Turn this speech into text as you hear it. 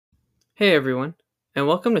Hey everyone, and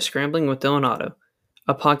welcome to Scrambling with Dylan Otto,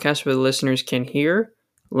 a podcast where the listeners can hear,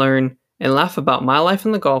 learn, and laugh about my life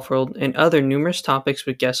in the golf world and other numerous topics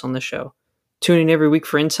with guests on the show. Tune in every week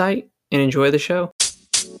for insight and enjoy the show.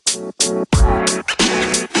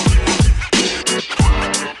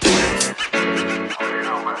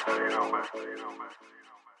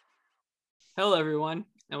 Hello everyone,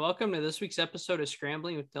 and welcome to this week's episode of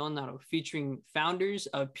Scrambling with Dylan Otto, featuring founders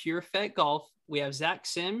of Pure Fet Golf. We have Zach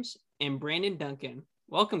Sims and Brandon Duncan.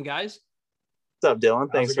 Welcome, guys. What's up,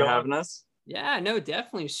 Dylan? Thanks for having us. Yeah, no,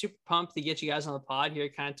 definitely super pumped to get you guys on the pod here.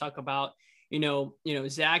 Kind of talk about,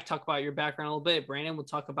 Zach, talk about your background a little bit. Brandon, we'll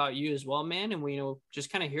talk about you as well, man. And we, just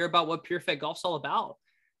kind of hear about what Pure Fet Golf's all about.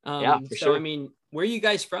 Sure. I mean, where are you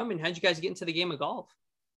guys from and how'd you guys get into the game of golf?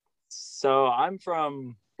 So I'm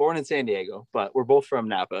born in San Diego, but we're both from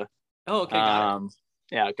Napa. Oh, okay. Got it.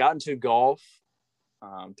 Yeah, got into golf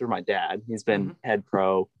through my dad. He's been head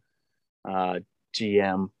pro,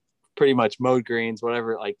 GM, pretty much mowed greens,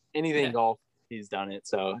 whatever, like anything golf, he's done it.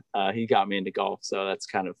 So he got me into golf. So that's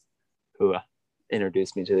kind of who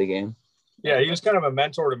introduced me to the game. Yeah, he was kind of a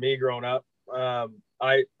mentor to me growing up.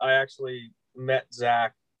 I actually met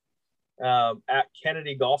Zach at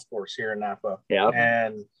Kennedy Golf Course here in Napa. Yeah,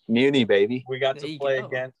 and Muni, baby. We got to play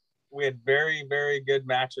against. We had very, very good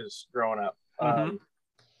matches growing up.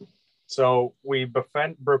 So we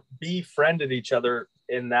befriended each other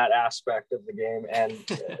in that aspect of the game, and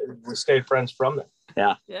we stayed friends from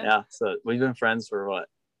there. Yeah. So we've been friends for what?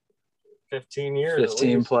 15 years.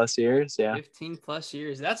 15 plus years. Yeah. 15 plus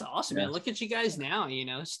years. That's awesome, man. Look at you guys now,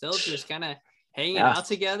 still just kind of hanging out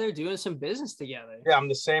together, doing some business together. Yeah, I'm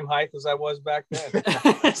the same height as I was back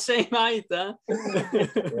then. Same height, huh?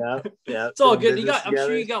 Yeah. It's all good. I'm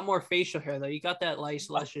sure you got more facial hair though. You got that nice,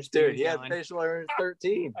 luscious dude. He had facial hair at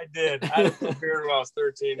 13. I did. I had a full beard when I was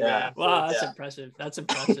 13. Yeah. Man. Wow, that's impressive. That's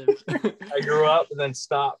impressive. I grew up and then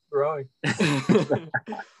stopped growing.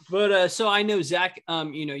 But so I know Zach,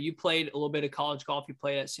 you played a little bit of college golf. You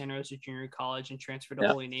played at Santa Rosa Junior College and transferred to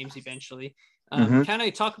Holy Names eventually. Kind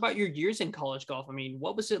of talk about your years in college golf. I mean,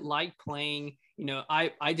 what was it like playing?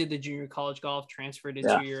 I did the junior college golf, transferred to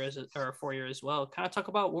 2 years or 4 years as well. Kind of talk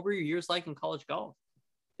about what were your years like in college golf?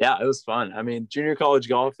 Yeah, it was fun. I mean, junior college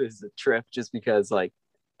golf is a trip just because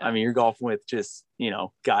you're golfing with just,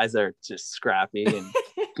 guys that are just scrappy and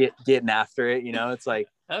getting after it. It's like,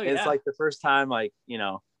 it's like the first time,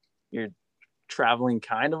 you're traveling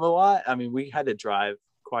kind of a lot. I mean, we had to drive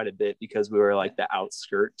quite a bit because we were like the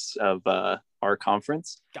outskirts of our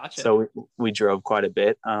conference. Gotcha. So we drove quite a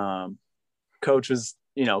bit. Coach was,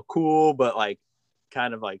 cool, but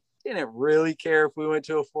kind of didn't really care if we went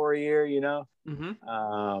to a 4-year,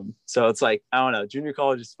 so it's like, I don't know, junior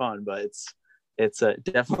college is fun, but it's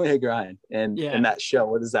definitely a grind. And that show,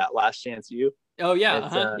 what is that, Last Chance U? Oh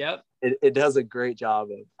yeah. Yep. It does a great job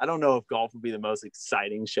of, I don't know if golf would be the most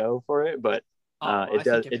exciting show for it, but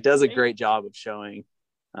it does a great job of showing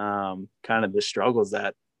kind of the struggles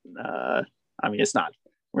that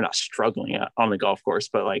we're not struggling on the golf course,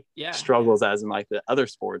 but struggles as in the other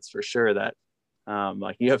sports for sure, that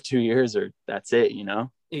you have 2 years or that's it,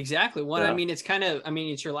 Exactly. Well, I mean, it's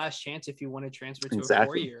it's your last chance if you want to transfer to a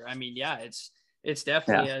 4-year. I mean, it's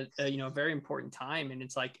definitely a very important time. And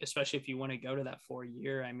it's especially if you want to go to that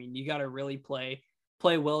 4-year, I mean, you got to really play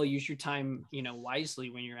well, use your time, wisely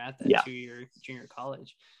when you're at that 2-year junior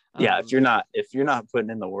college. If you're not putting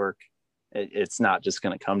in the work, it's not just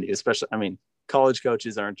going to come to you. Especially, I mean, college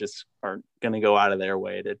coaches aren't going to go out of their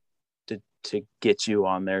way to get you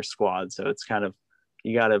on their squad. So it's kind of,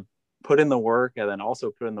 you got to put in the work, and then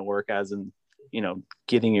also put in the work as in,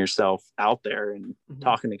 getting yourself out there and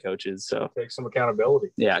talking to coaches. So take some accountability.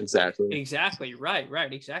 Yeah, exactly.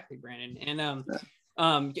 Right. Exactly, Brandon. And,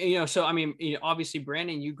 so, I mean, obviously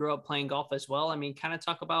Brandon, you grew up playing golf as well. I mean, kind of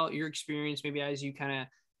talk about your experience, maybe as you kind of,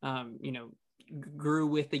 grew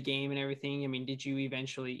with the game and everything. I mean, did you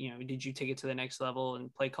eventually, did you take it to the next level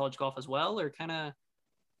and play college golf as well, or kind of,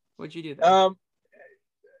 what'd you do there?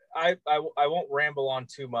 I won't ramble on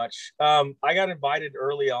too much. I got invited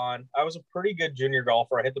early on. I was a pretty good junior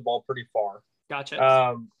golfer. I hit the ball pretty far.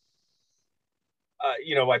 Gotcha.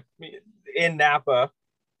 In Napa,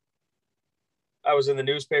 I was in the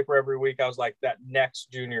newspaper every week. I was like that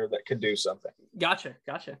next junior that could do something. Gotcha.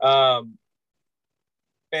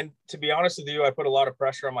 And to be honest with you, I put a lot of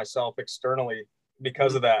pressure on myself externally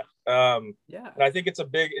because of that. And I think it's a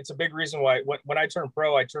big reason why when I turned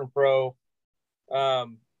pro,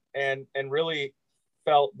 and really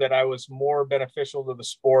felt that I was more beneficial to the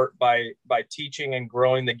sport by teaching and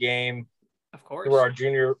growing the game, of course, through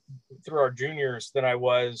our juniors than I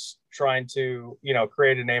was trying to,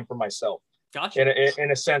 create a name for myself. Gotcha.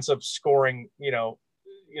 In a sense of scoring,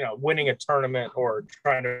 winning a tournament or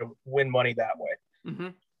trying to win money that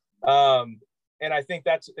way. And I think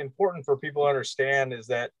that's important for people to understand, is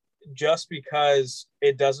that just because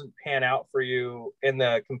it doesn't pan out for you in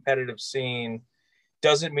the competitive scene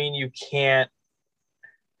doesn't mean you can't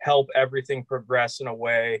help everything progress in a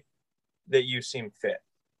way that you seem fit.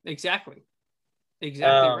 Exactly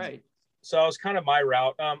right. So that was kind of my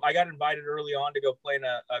route. I got invited early on to go play in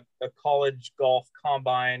a college golf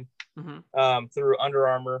combine through Under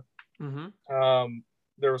Armour.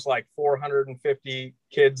 There was like 450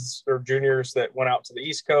 kids or juniors that went out to the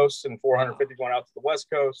East Coast, and 450 went out to the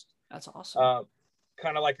West Coast. That's awesome.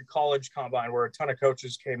 Kind of like a college combine where a ton of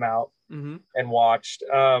coaches came out and watched.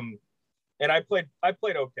 And I played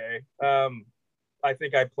okay. I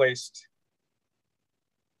think I placed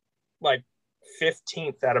like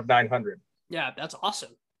 15th out of 900. Yeah, that's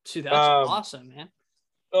awesome. Dude, that's awesome, man.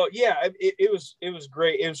 Oh yeah, it was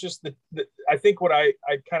great. It was just I think what I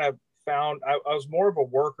kind of found, I was more of a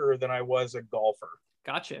worker than I was a golfer.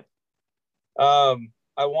 Gotcha. I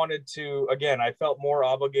wanted to, again, I felt more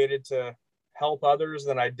obligated to help others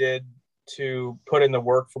than I did to put in the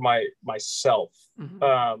work for myself.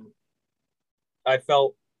 I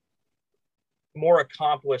felt more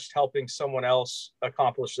accomplished helping someone else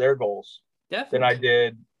accomplish their goals than I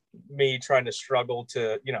did me trying to struggle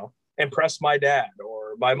to, impress my dad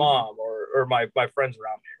or my mom or my friends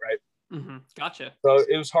around me. Right. Gotcha. So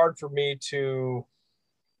it was hard for me to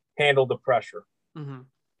handle the pressure.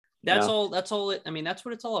 That's all. That's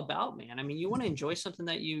what it's all about, man. I mean, you want to enjoy something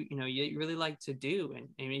that you really like to do. And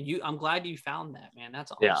I mean, I'm glad you found that, man.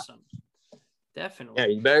 That's awesome. Definitely.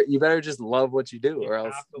 Yeah. You better just love what you do, or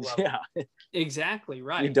else. Yeah. Exactly.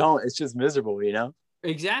 Right. You don't, it's just miserable,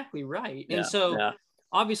 Exactly. Right. And so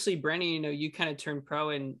obviously, Brennan, you kind of turned pro,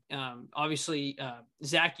 and obviously,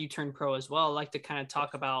 Zach, you turned pro as well. I'd like to kind of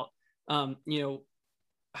talk about, why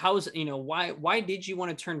did you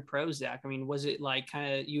want to turn pro, Zach? I mean, was it like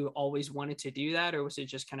kind of you always wanted to do that, or was it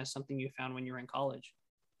just kind of something you found when you were in college?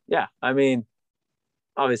 Yeah. I mean,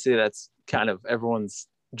 obviously that's kind of everyone's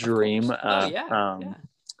dream.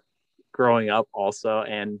 Growing up also,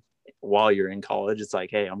 and while you're in college, it's like,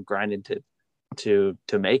 hey, I'm grinding to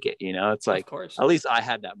make it, it's like, at least I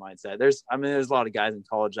had that mindset. There's a lot of guys in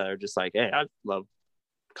college that are just like, hey, I love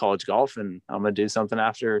college golf and I'm gonna do something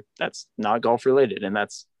after that's not golf related, and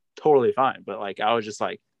that's totally fine. But like, I was just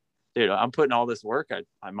like, dude, I'm putting all this work,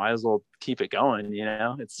 I might as well keep it going.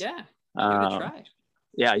 It's try.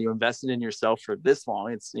 Yeah, you invested in yourself for this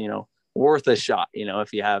long, it's worth a shot.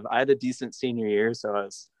 If you have, I had a decent senior year, so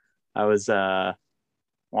I was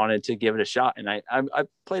wanted to give it a shot, and I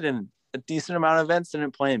played in a decent amount of events,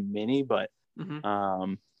 didn't play in many, but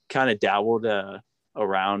kind of dabbled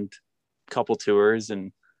around a couple tours,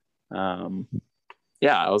 and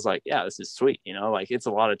I was like, yeah, this is sweet. Like, it's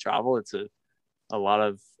a lot of travel, it's a lot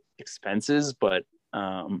of expenses, but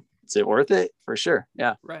is it worth it? For sure.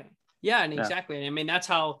 Yeah. Right. Yeah. And exactly. And I mean, that's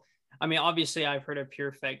how, obviously I've heard of Pure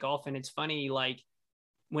Effect Golf, and it's funny, like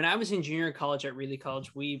when I was in junior college at Reilly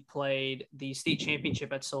College, we played the state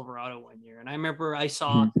championship at Silverado one year. And I remember I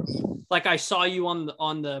saw you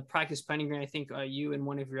on the practice putting green. I think you and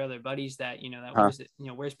one of your other buddies that,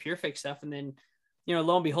 where's Pure Effect stuff. And then,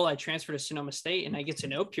 lo and behold, I transferred to Sonoma State, and I get to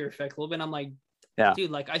know Pure Effect a little bit. I'm like,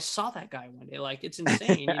 dude, like I saw that guy one day, like it's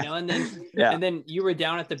insane, and then and then you were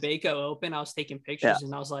down at the Baco Open. I was taking pictures,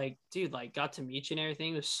 and I was like, dude, like got to meet you and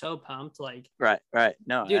everything. It was so pumped, like right.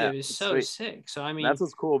 No, dude, it was so sweet. Sick. So I mean, that's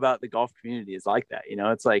what's cool about the golf community, is like that.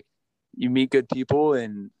 It's like you meet good people,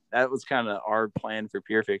 and that was kind of our plan for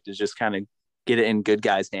Pure Effect, is just kind of get it in good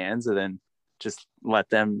guys' hands, and then just let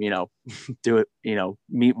them, do it,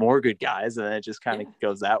 meet more good guys, and then it just kind of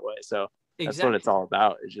goes that way. So that's what it's all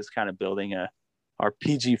about, is just kind of building our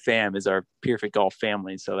PG fam is our Pure Effect Golf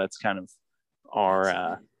family. So that's kind of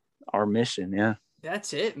our mission. Yeah.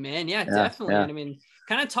 That's it, man. Yeah, definitely. Yeah. And I mean,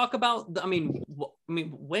 kind of talk about,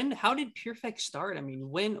 how did Pure Effect start? I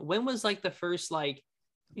mean, when was like the first, like,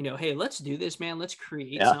 hey, let's do this, man. Let's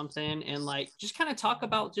create something. And like, just kind of talk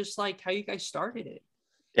about just like how you guys started it.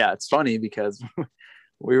 Yeah. It's funny because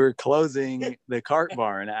we were closing the cart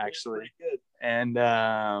barn actually. And,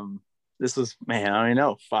 this was, man, I don't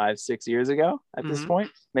know, 5-6 years ago at this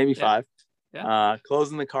point, maybe 5.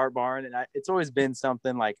 Closing the cart barn. And it's always been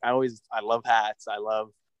something like, I love hats. I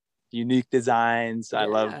love unique designs. I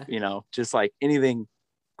love, just like anything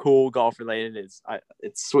cool golf related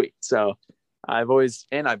it's sweet. So I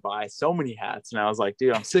buy so many hats, and I was like,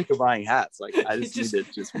 dude, I'm sick of buying hats. Like, I just need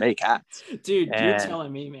to just make hats. Dude, you're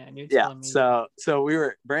telling me, man. You're telling me. So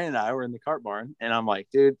Brandon and I were in the cart barn, and I'm like,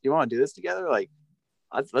 dude, you want to do this together? Like,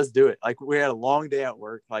 let's do it. Like we had a long day at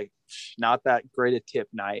work, like not that great a tip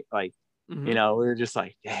night. Like, you know, we were just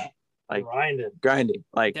like, dang, like grinding.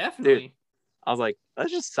 Like, definitely. Dude, I was like,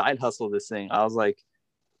 let's just side hustle this thing. I was like,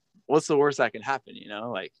 what's the worst that can happen? You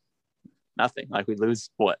know, like nothing. Like we lose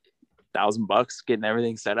what, $1,000 getting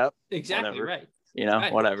everything set up. Exactly. Whatever, right. You know,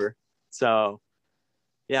 right. Whatever. So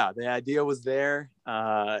yeah, the idea was there.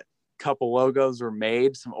 Couple logos were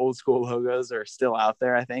made. Some old school logos are still out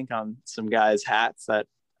there, I think, on some guys' hats that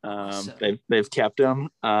they've kept them.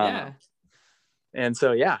 Yeah. And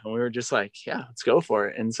so, yeah, we were just like, yeah, let's go for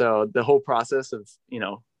it. And so the whole process of, you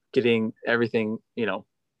know, getting everything, you know,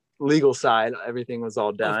 legal side, everything was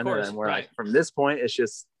all done. And then we're like, from this point, it's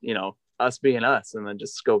just, you know, us being us, and then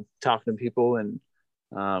just go talking to people and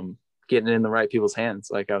getting it in the right people's hands.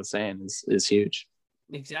 Like I was saying, is huge.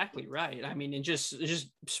 Exactly right. I mean, and just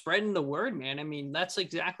spreading the word, man. I mean, that's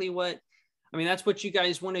exactly what, I mean, that's what you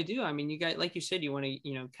guys want to do. I mean, you guys, like you said, you want to,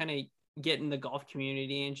 you know, kind of get in the golf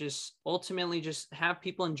community and just ultimately just have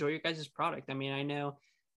people enjoy your guys' product. I mean, I know,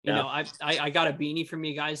 you know, I got a beanie from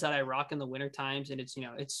you guys that I rock in the winter times, and it's, you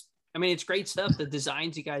know, I mean, it's great stuff. The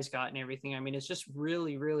designs you guys got and everything. I mean, it's just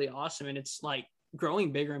really, really awesome. And it's like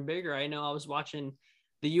growing bigger and bigger. I know I was watching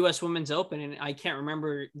the U.S. Women's Open, and I can't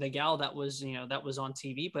remember the gal that was, you know, that was on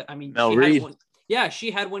TV, but I mean,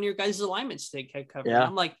 she had one of your guys' alignment stick head cover. Yeah. And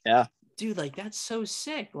I'm like, dude, like that's so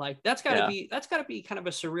sick. Like that's gotta be kind of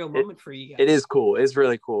a surreal moment for you guys. It is cool. It's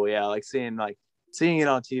really cool. Yeah. Like seeing it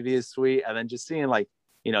on TV is sweet. And then just seeing, like,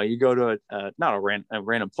 you know, you go to not a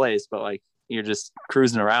random place, but like you're just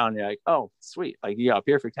cruising around. And you're like, oh, sweet. Like you got a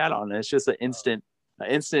Perfect hat on. And it's just an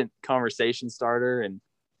instant conversation starter. And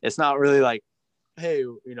it's not really like, hey,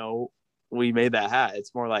 you know, we made that hat.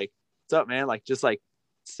 It's more like, what's up, man? Like just like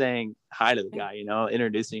saying hi to the guy, you know,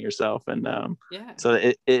 introducing yourself. And so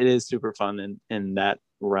it is super fun in that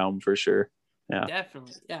realm for sure. Yeah,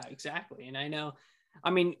 definitely. Yeah, exactly. And I know,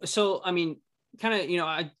 I mean, kind of, you know,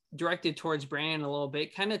 I directed towards Brandon a little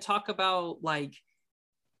bit, kind of talk about, like,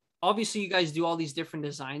 obviously you guys do all these different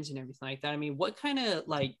designs and everything like that. I mean, what kind of,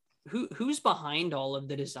 like, who's behind all of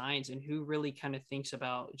the designs, and who really kind of thinks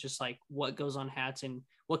about just like what goes on hats and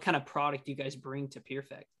what kind of product you guys bring to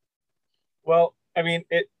Perfect? Well, I mean,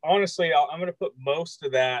 honestly, I'm going to put most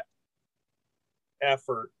of that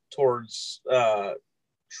effort towards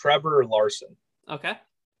Trevor Larson. Okay.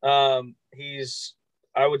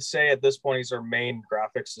 I would say at this point, he's our main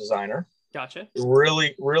graphics designer. Gotcha.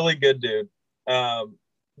 Really, really good dude.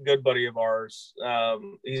 Good buddy of ours.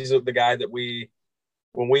 He's the guy that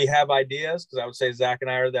when we have ideas, because I would say Zach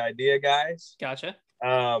and I are the idea guys. Gotcha.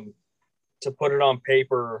 To put it on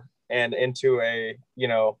paper and into a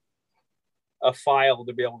file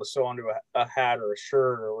to be able to sew onto a hat or a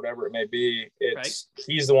shirt or whatever it may be.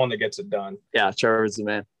 He's the one that gets it done. Yeah, Trevor's the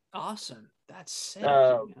man. Awesome. That's sick.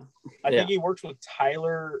 I think he works with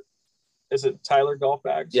Tyler. Is it Tyler Golf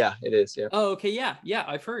Bags? Yeah, it is. Yeah. Oh, okay. Yeah.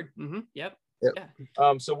 I've heard. Mm-hmm. Yep.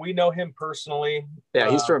 Yeah. So we know him personally.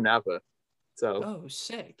 Yeah, he's from Napa. So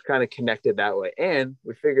sick. Kind of connected that way. And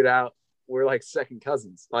we figured out we're like second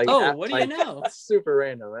cousins. Like, what do you know? Super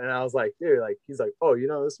random. And I was like, dude, like, he's like, oh, you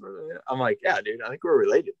know this? I'm like, yeah, dude, I think we're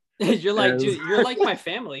related. You're like, dude, you're like my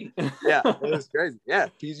family. Yeah, it was crazy. Yeah,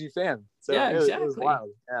 PG fan. So yeah, exactly. It was wild.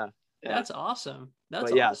 Yeah. That's awesome.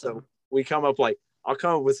 That's awesome. So we come up I'll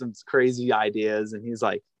come up with some crazy ideas, and he's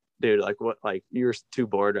like, dude, like what, like you're too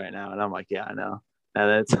bored right now. And I'm like, yeah, I know. And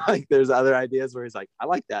then it's like, there's other ideas where he's like, I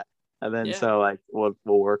like that. And then so like we'll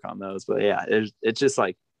work on those. But yeah, it's just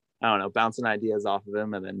like, I don't know, bouncing ideas off of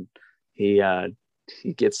him, and then he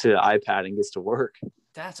gets to the iPad and gets to work.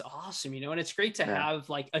 That's awesome, you know, and it's great to have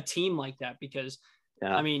like a team like that, because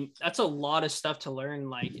I mean, that's a lot of stuff to learn.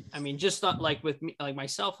 Like, I mean, just not like with me, like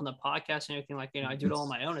myself on the podcast and everything, like, you know, I do it all on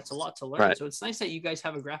my own. It's a lot to learn. Right. So it's nice that you guys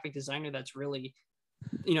have a graphic designer that's really,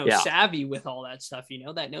 you know, savvy with all that stuff, you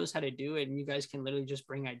know, that knows how to do it. And you guys can literally just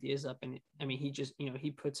bring ideas up. And I mean, he just, you know, he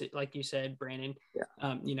puts it, like you said, Brandon,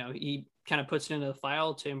 you know, he kind of puts it into the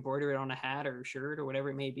file to embroider it on a hat or a shirt or whatever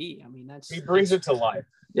it may be. I mean, he brings it to life.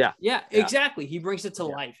 Yeah, exactly. He brings it to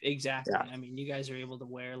life. Exactly. I mean, you guys are able to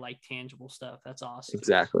wear like tangible stuff. That's awesome.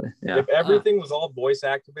 Exactly. Yeah. If everything was all voice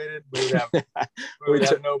activated, we would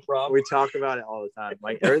have no problem. We talk about it all the time.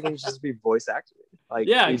 Like everything should just be voice activated. Like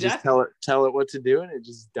you just tell it what to do, and it's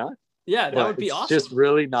just done. Yeah, that would be awesome. It's just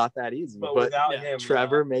really not that easy. But him,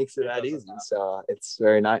 Trevor makes it that easy. So it's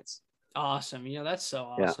very nice. Awesome. You know, that's so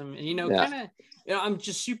awesome. And, you know, kind of, you know, I'm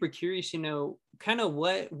just super curious, you know, kind of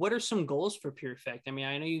what are some goals for Perfect? I mean,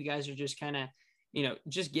 I know you guys are just kind of, you know,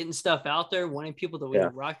 just getting stuff out there, wanting people to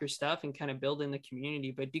rock your stuff and kind of build in the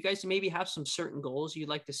community. But do you guys maybe have some certain goals you'd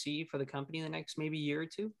like to see for the company in the next maybe year or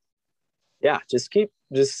two? yeah, just keep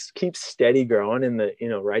steady growing in the,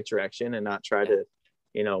 right direction, and not try to,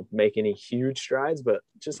 make any huge strides, but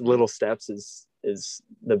just little steps is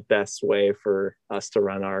the best way for us to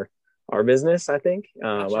run our business. I think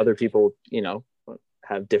gotcha. Other people,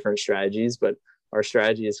 have different strategies, but our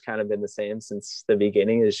strategy has kind of been the same since the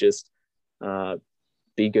beginning, is just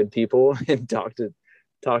be good people and talk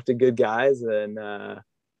to good guys. And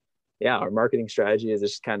our marketing strategy is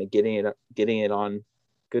just kind of getting it on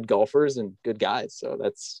good golfers and good guys. So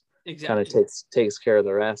that's exactly kind of takes care of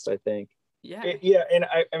the rest, I think. Yeah. And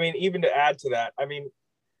I mean, even to add to that, I mean,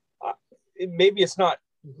 maybe it's not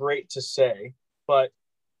great to say, but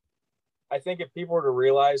I think if people were to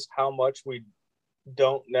realize how much we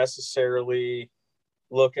don't necessarily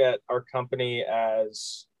look at our company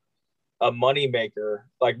as a money maker,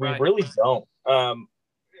 like we really don't.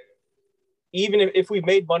 Even if we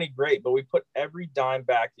made money, great, but we put every dime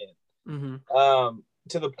back in.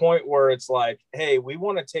 To the point where it's like, hey, we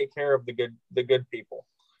want to take care of the good people.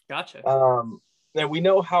 Gotcha. And we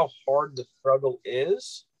know how hard the struggle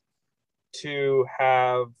is to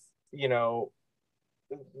have,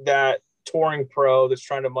 that touring pro that's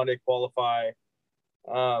trying to Monday qualify,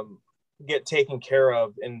 get taken care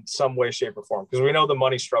of in some way, shape, or form. Because we know the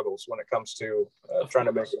money struggles when it comes to trying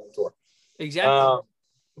to make it on tour. Exactly.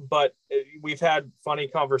 But we've had funny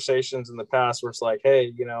conversations in the past where it's like,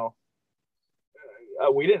 hey,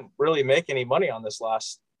 we didn't really make any money on this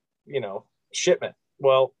last, shipment.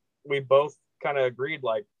 Well, we both kind of agreed,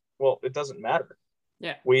 like, well, it doesn't matter.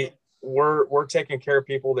 Yeah. We're taking care of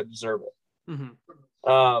people that deserve it.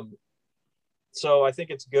 So I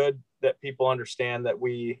think it's good that people understand that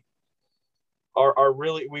we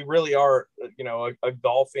really are, a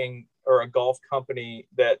golfing or a golf company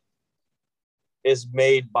that is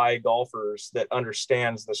made by golfers that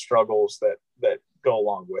understands the struggles that go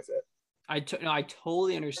along with it. I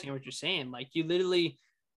totally understand what you're saying. Like, you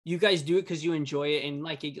guys do it because you enjoy it. And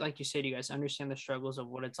like you said, you guys understand the struggles of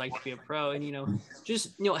what it's like to be a pro, and,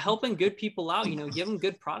 just, helping good people out, give them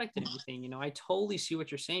good product and everything. I totally see what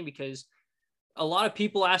you're saying, because a lot of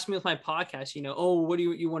people ask me with my podcast, oh, what do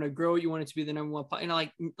you want to grow? You want it to be the number one and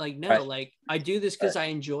like, no, right. Like, I do this because I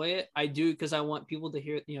enjoy it. I do it because I want people to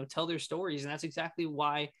hear, tell their stories. And that's exactly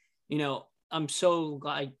why, I'm so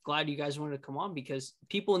glad you guys wanted to come on, because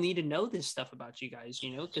people need to know this stuff about you guys,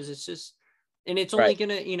 because it's just, and it's only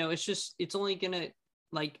gonna, it's only gonna,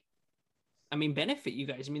 like, I mean, benefit you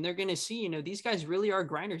guys. I mean, they're gonna see, these guys really are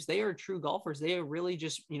grinders. They are true golfers. They are really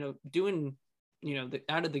just, doing,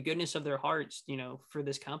 out of the goodness of their hearts, for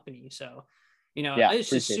this company. So, it's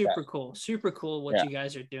just super cool what you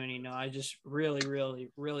guys are doing. I just really,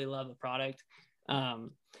 really, really love the product.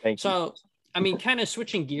 Thank you. I mean, kind of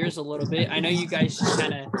switching gears a little bit. I know you guys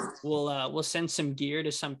kind of will send some gear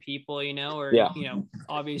to some people, or,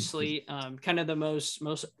 obviously, kind of the most,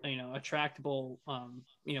 attractable,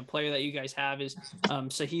 player that you guys have is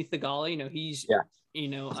Sahith Theegala. He's,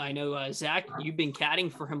 I know, Zach, you've been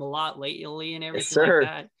caddying for him a lot lately and everything like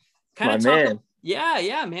that. Kind of talk.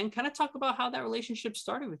 Yeah, man. Kind of talk about how that relationship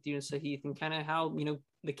started with you and Sahith, and kind of how,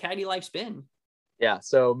 the caddy life's been. Yeah.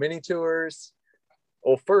 So mini tours.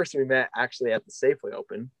 Well, first we met actually at the Safeway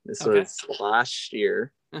Open. This was last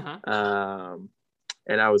year. And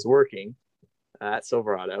I was working at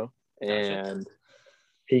Silverado, and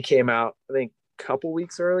he came out, I think, a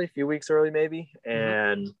few weeks early maybe,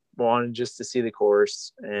 and wanted just to see the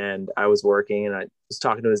course. And I was working, and I was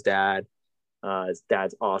talking to his dad. His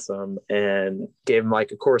dad's awesome, and gave him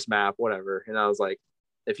like a course map, whatever. And I was like,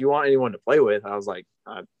 if you want anyone to play with, I was like,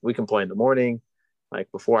 we can play in the morning,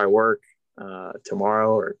 like before I work.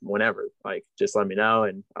 Tomorrow or whenever, like, just let me know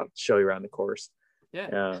and I'll show you around the course.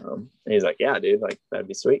 And he's like, yeah, dude, like, that'd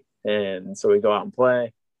be sweet. And so we go out and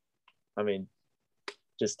play. I mean,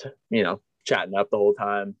 just, chatting up the whole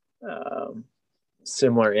time.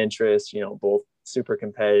 Similar interests, both super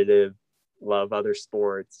competitive, love other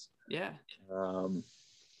sports. And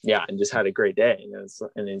just had a great day. And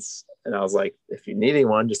I was like, if you need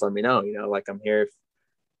anyone, just let me know, like, I'm here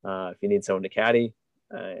if you need someone to caddy.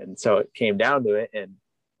 And so it came down to it, and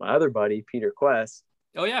my other buddy, Peter Quest.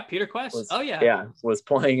 Oh yeah, Peter Quest. Was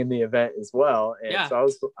playing in the event as well. And so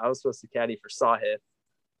I was supposed to caddy for Sahith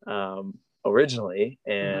originally,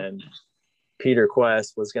 and Peter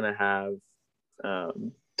Quest was going to have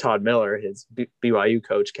Todd Miller, his BYU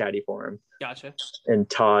coach, caddy for him. Gotcha. And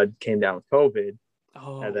Todd came down with COVID.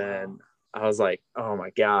 And then I was like, oh my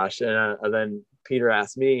gosh. And then Peter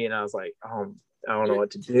asked me, and I was like, I don't know what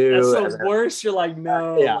to do. That's the worst. You're like,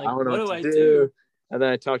 no. I don't know what to do. And then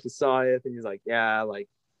I talked to Sahith, and he's like, yeah, like,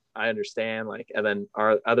 I understand. Like, and then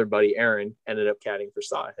our other buddy, Aaron, ended up caddying for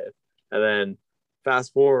Sahith. And then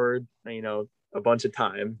fast forward, a bunch of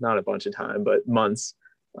time, not a bunch of time, but months.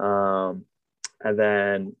 And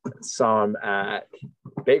then saw him at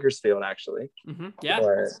Bakersfield, actually. Mm-hmm. Yeah.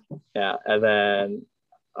 Yeah. And then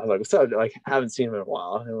I was like, what's up? Like, haven't seen him in a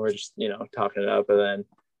while. And we're just, talking it up. And then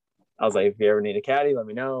I was like, if you ever need a caddy, let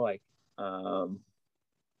me know. Like,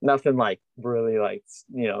 nothing like really like,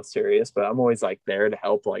 serious, but I'm always like there to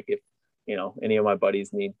help. Like if, any of my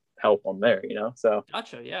buddies need help, I'm there, so.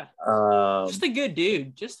 Gotcha. Yeah. Just a good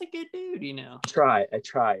dude, I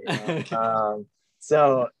try.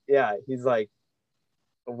 So yeah, he's like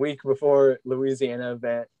a week before Louisiana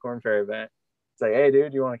event, Corn Ferry event. It's like, hey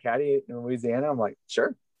dude, you want a caddy in Louisiana? I'm like,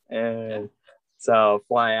 sure. And so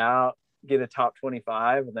fly out, get a top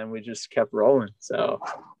 25, and then we just kept rolling. So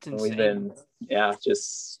we've been,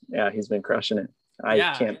 he's been crushing it.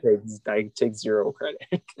 I take zero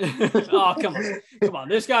credit. Oh, come on.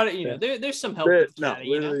 There's got to, there's some help.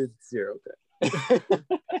 Literally zero credit.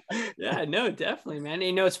 Yeah, no, definitely, man.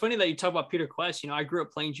 It's funny that you talk about Peter Quest. I grew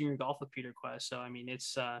up playing junior golf with Peter Quest, so I mean,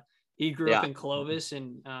 it's he grew up in Clovis,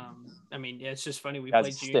 and it's just funny we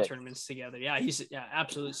played junior tournaments together. Yeah, he's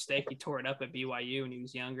absolute stick. He tore it up at BYU when he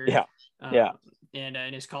was younger. And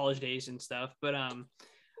in his college days and stuff. But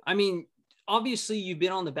obviously you've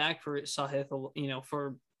been on the back for Sahith,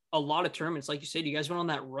 for a lot of tournaments. Like you said, you guys went on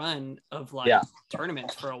that run of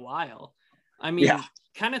tournaments for a while.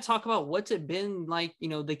 Kind of talk about what's it been like,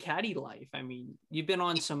 the caddy life. You've been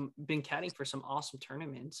caddying for some awesome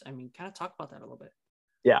tournaments. Kind of talk about that a little bit.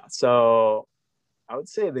 Yeah. So I would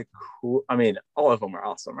say all of them are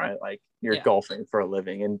awesome, right? Like you're golfing for a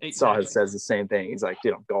living, and Sahith says the same thing. He's like,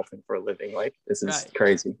 dude, I'm golfing for a living. Like this is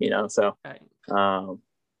crazy, so,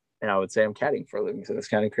 and I would say I'm caddying for a living. So it's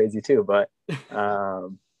kind of crazy too. But,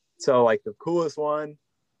 so like the coolest one,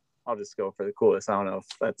 I'll just go for the coolest. I don't know if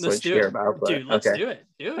that's what you care about, but dude, let's do it.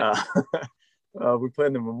 We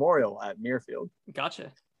played the Memorial at Muirfield.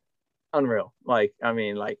 Gotcha. Unreal. Like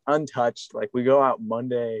untouched. Like we go out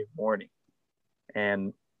Monday morning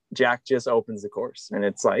and Jack just opens the course and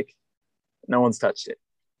it's like, no one's touched it.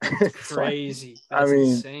 It's crazy. That's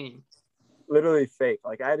insane. Literally fake.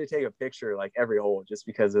 Like I had to take a picture like every hole just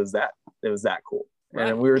because it was that cool. Right.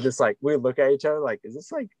 And we were just like, we look at each other like, is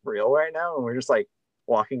this like real right now? And we're just like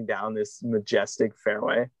walking down this majestic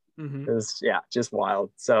fairway. Mm-hmm. It was just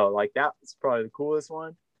wild. So like that was probably the coolest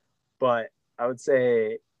one. But I would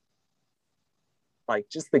say like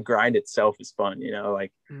just the grind itself is fun,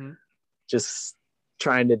 like just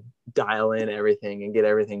trying to dial in everything and get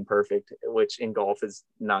everything perfect, which in golf is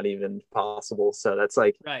not even possible. So that's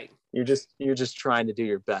like, you're just trying to do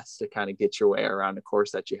your best to kind of get your way around a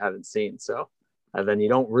course that you haven't seen. So, and then you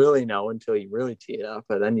don't really know until you really tee it up,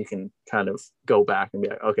 but then you can kind of go back and be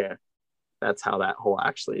like, okay, that's how that hole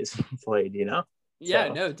actually is played, Yeah,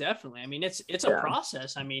 so, no, definitely. It's a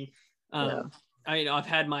process. I've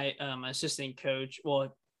had my assistant coach.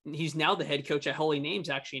 Well, he's now the head coach at Holy Names.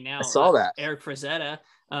 Actually, now I saw that Eric Frazetta.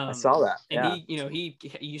 I saw that, and he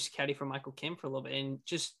used to caddy for Michael Kim for a little bit, and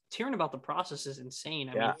just hearing about the process is insane.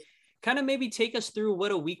 I mean, kind of maybe take us through what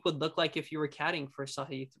a week would look like if you were caddying for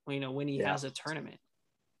Sahith, when he has a tournament.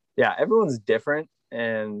 Yeah, everyone's different,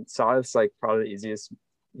 and Sahith's like probably the easiest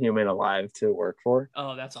human alive to work for.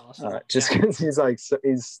 Oh, that's awesome. Just because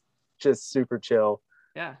he's just super chill.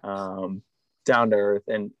 Yeah. Down to earth,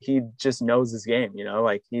 and he just knows his game,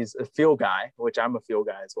 like he's a feel guy, which I'm a feel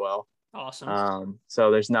guy as well. Awesome.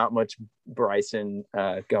 So there's not much Bryson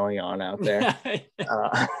going on out there.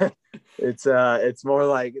 It's more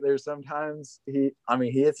like there's sometimes he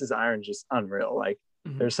hits his iron just unreal. Like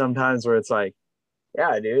there's sometimes where it's like,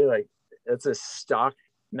 yeah, dude, like it's a stock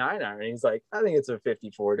 9-iron. He's like, I think it's a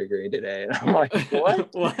 54 degree today. And I'm like,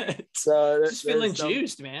 what? So just feeling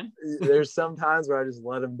juiced, man. There's some times where I just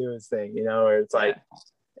let him do his thing, where it's like,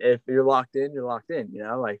 if you're locked in, you're locked in,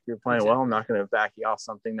 like if you're playing well, I'm not going to back you off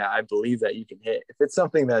something that I believe that you can hit. If it's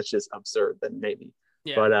something that's just absurd, then maybe.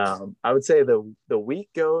 But I would say the week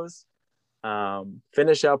goes,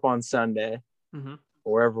 finish up on Sunday,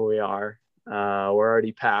 wherever we are. We're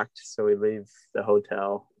already packed. So we leave the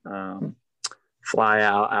hotel, fly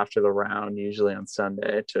out after the round, usually on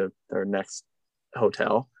Sunday, to our next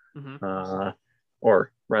hotel,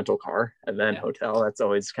 or rental car, and then hotel. That's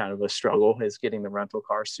always kind of a struggle, is getting the rental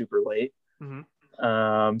car super late.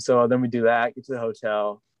 So then we do that, get to the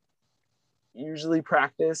hotel, usually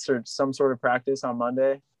practice or some sort of practice on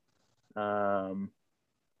Monday,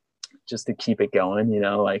 just to keep it going, he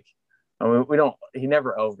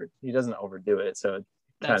doesn't overdo it, so it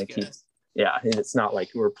kind of keeps. Yeah, it's not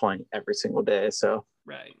like we're playing every single day. So,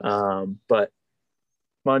 but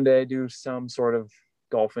Monday, do some sort of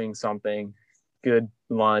golfing, something, good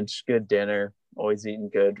lunch, good dinner, always eating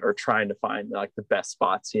good or trying to find like the best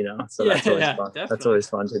spots, you know. So that's always fun. Definitely. That's always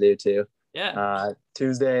fun to do too. Yeah.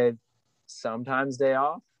 Tuesday, sometimes day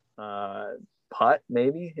off. Putt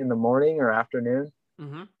maybe in the morning or afternoon.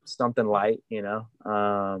 Something light, you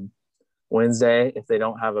know. Wednesday, if they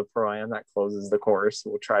don't have a pro-am that closes the course,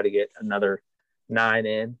 we'll try to get another 9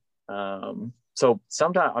 in. So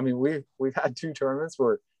sometimes, I mean, we've had 2 tournaments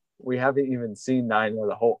where we haven't even seen 9 of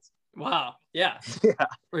the holes. Wow. Yeah. Yeah.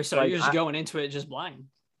 Or so like, you're just going into it just blind.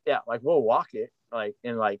 Yeah. Like we'll walk it like,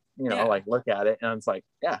 and like, you know, like look at it and it's like,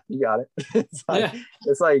 yeah, you got it.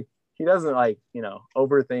 It's like, he doesn't like, you know,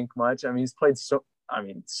 overthink much. I mean, he's played so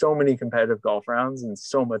many competitive golf rounds and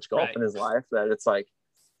so much golf in his life that it's like,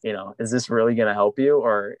 you know, is this really going to help you,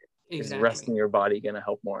 or is resting your body going to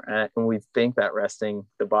help more? And we think that resting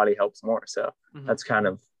the body helps more. So that's kind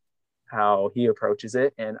of how he approaches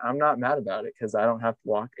it. And I'm not mad about it because I don't have to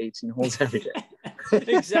walk 18 holes every day.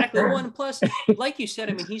 Exactly. One plus, like you said,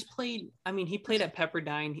 I mean, he played at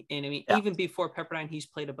Pepperdine, and I mean, even before Pepperdine, he's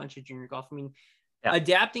played a bunch of junior golf. I mean,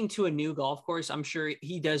 adapting to a new golf course, I'm sure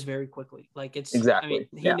he does very quickly. Like it's I mean,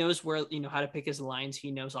 he knows where, you know, how to pick his lines.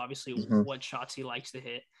 He knows obviously what shots he likes to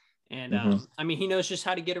hit. And I mean, he knows just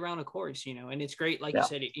how to get around a course, you know, and it's great. Like you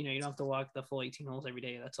said, you know, you don't have to walk the full 18 holes every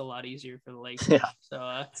day. That's a lot easier for the legs.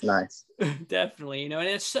 So it's nice. Definitely, you know, and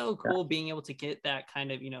it's so cool being able to get that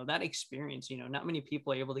kind of, you know, that experience. You know, not many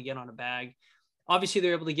people are able to get on a bag. Obviously,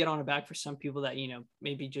 they're able to get on a bag for some people that, you know,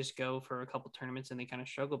 maybe just go for a couple tournaments and they kind of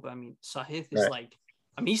struggle. But I mean, Sahith is like,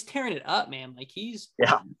 I mean, he's tearing it up, man. Like he's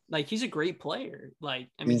a great player. Like,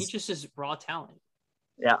 I mean, he just is raw talent.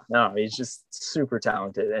 Yeah, no, he's just super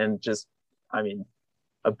talented and just, I mean,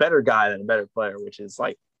 a better guy than a better player, which is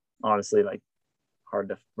like, honestly, like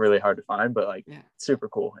really hard to find, but like super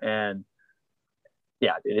cool. And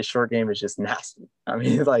yeah, dude, his short game is just nasty. I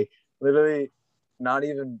mean, like literally don't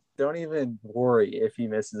even worry if he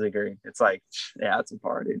misses a green. It's like, yeah, it's a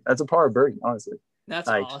par, dude. That's a par birdie, honestly. That's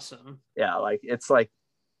like, awesome. Yeah, like it's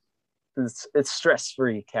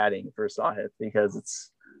stress-free caddying for Sahith because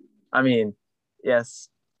it's, I mean, yes,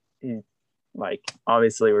 he like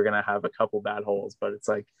obviously we're gonna have a couple bad holes, but it's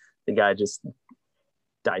like the guy just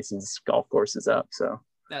dices golf courses up. So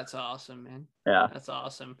that's awesome, man. Yeah, that's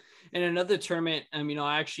awesome. And another tournament, you know,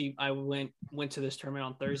 I went to this tournament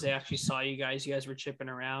on Thursday. I actually saw you guys were chipping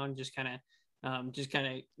around, just kind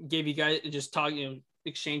of gave you guys just talk, you know,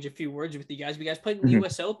 exchange a few words with you guys. You guys played in the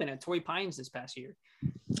US Open at Torrey Pines this past year.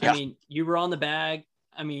 I mean, you were on the bag.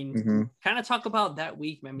 I mean, kind of talk about that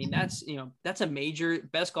week. I mean, that's, you know, that's a major,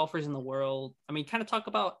 best golfers in the world. I mean, kind of talk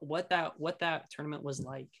about what that tournament was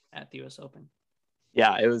like at the US Open.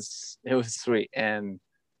 Yeah, it was sweet. And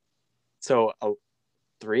so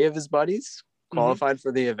 3 of his buddies qualified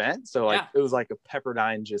for the event. So like, it was like a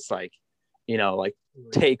Pepperdine, just like, you know, like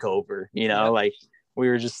takeover, you know, like we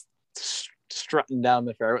were just strutting down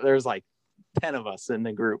the fairway. There's like 10 of us in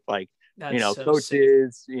the group, like, that's, you know, so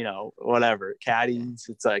coaches, sick. You know, whatever, caddies.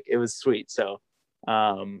 It's like, it was sweet. So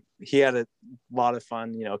he had a lot of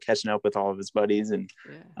fun, you know, catching up with all of his buddies. And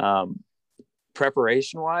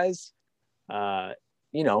preparation wise,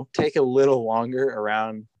 you know, take a little longer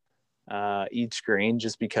around each green,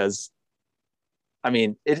 just because, I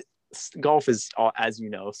mean, golf is, as you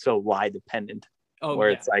know, so lie dependent.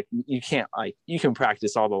 It's like you can't, like, you can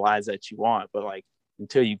practice all the lies that you want, but like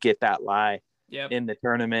until you get that lie in the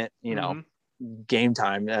tournament, you know, game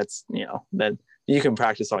time, that's, you know, then you can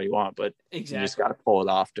practice all you want, but you just got to pull it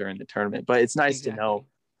off during the tournament. But it's nice to know,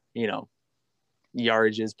 you know,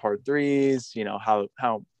 yardages, par 3s, you know,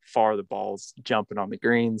 how far the ball's jumping on the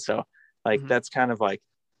green. So like that's kind of like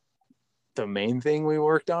the main thing we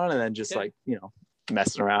worked on. And then just like, you know,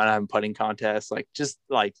 messing around, having putting contests, like just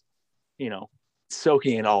like, you know,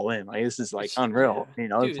 soaking it all in. Like this is like unreal, you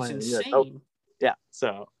know. Dude, it's insane.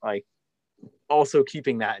 So like also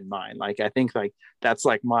keeping that in mind, like I think like that's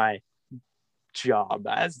like my job,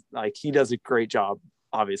 as like he does a great job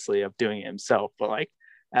obviously of doing it himself, but like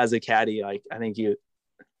as a caddy, like I think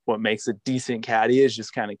what makes a decent caddy is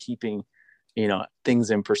just kind of keeping, you know, things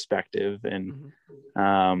in perspective. And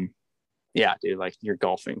yeah, dude, like you're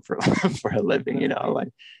golfing for a living, you know,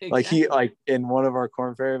 like he, like in one of our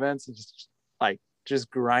Corn Fair events, just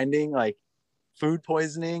grinding, like food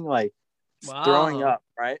poisoning, like throwing up,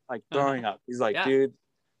 right? Like throwing up. He's like, dude,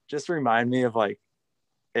 just remind me of like,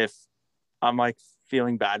 if I'm like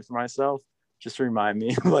feeling bad for myself, just remind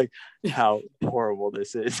me like how horrible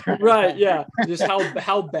this is. Right. Yeah. Just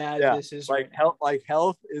how bad this is. Like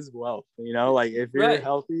health is wealth, you know, like if you're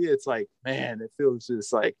healthy, it's like, man, it feels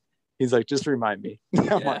just like, he's like, just remind me.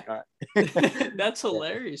 I'm like, all right. That's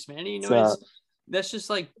hilarious, man. You know, that's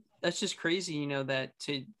just crazy, you know, that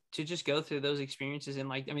to just go through those experiences and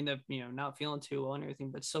like, I mean, not feeling too well and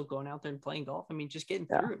everything, but still going out there and playing golf. I mean, just getting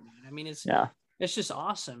through it, man. I mean, it's just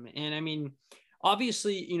awesome. And I mean,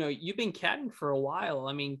 obviously, you've been caddying for a while.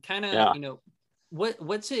 I mean, kind of,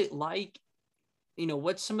 what's it like?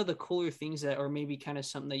 What's some of the cooler things that, or maybe kind of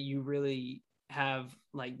something that you really have,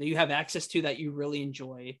 like that you have access to that you really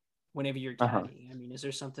enjoy whenever you're caddying? I mean, is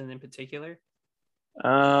there something in particular?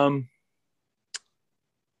 I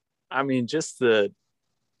mean, just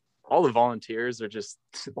all the volunteers are just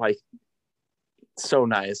like so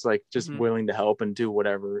nice, like just willing to help and do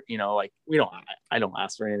whatever, like I don't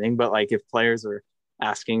ask for anything, but like if players are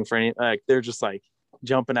asking for anything, like they're just like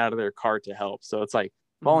jumping out of their car to help. So it's like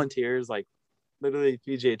volunteers, like literally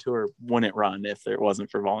PGA Tour wouldn't run if it wasn't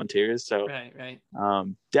for volunteers. So right.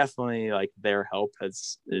 Definitely like their help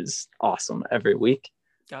is awesome every week.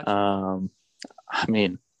 Gotcha. I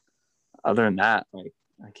mean, other than that, like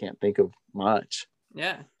I can't think of much.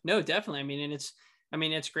 Yeah, no, definitely. I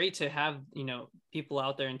mean, it's great to have, people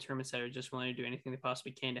out there in tournaments that are just willing to do anything they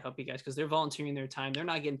possibly can to help you guys, because they're volunteering their time. They're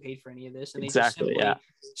not getting paid for any of this. And they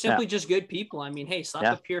simply just good people. I mean, hey, slap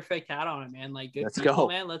a PureEffect hat on it, man. Like, good let's people, go.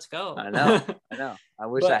 man. Let's go. I know. I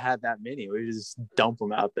wish I had that many. We just dump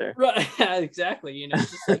them out there. Right. Exactly.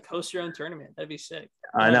 Just like host your own tournament. That'd be sick.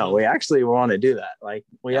 I know. We actually want to do that. Like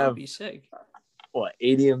we have, be sick.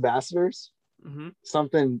 80 ambassadors? Mm-hmm.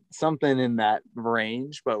 Something in that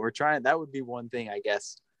range, but we're trying. That would be one thing, I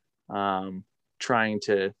guess, trying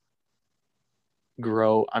to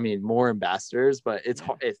grow. I mean, more ambassadors, but it's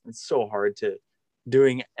so hard to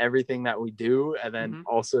doing everything that we do, and then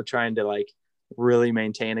also trying to like really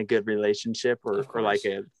maintain a good relationship or like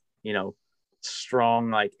a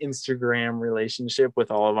strong like Instagram relationship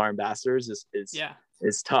with all of our ambassadors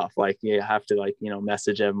is tough. Like you have to like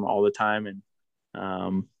message them all the time,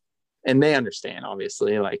 and they understand,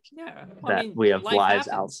 obviously, like we have lives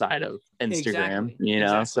outside of Instagram,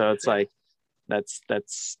 exactly. So it's like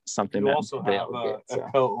that's something you that also have a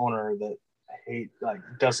co-owner that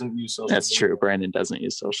doesn't use social media. That's true. Brandon doesn't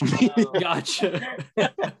use social media. Gotcha.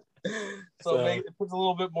 So it puts a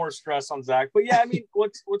little bit more stress on Zach. But yeah, I mean,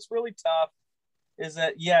 what's really tough is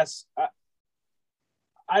that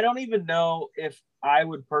I don't even know if I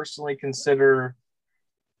would personally consider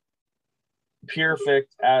PureEffect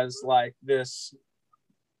as like this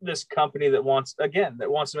company that wants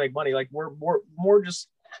to make money. Like we're more just,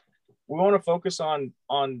 we want to focus on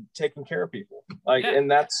taking care of people,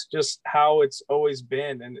 and that's just how it's always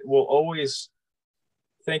been, and we'll always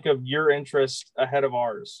think of your interest ahead of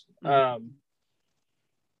ours.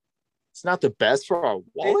 It's not the best for our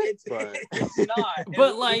wallet, but it's not.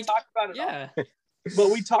 But we talk about it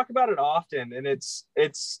but we talk about it often, and it's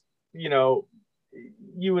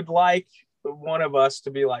you would like one of us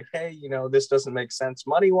to be like, hey, this doesn't make sense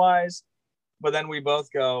money wise, but then we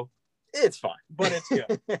both go, it's fine, but it's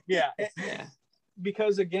good. Yeah.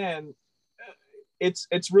 Because again,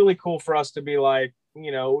 it's really cool for us to be like,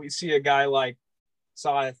 we see a guy like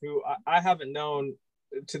Sahith, who I haven't known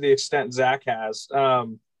to the extent Zach has,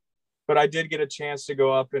 but I did get a chance to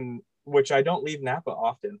go up, and which I don't leave Napa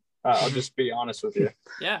often. I'll just be honest with you.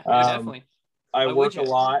 Yeah, definitely. I work a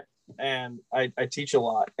lot, and I teach a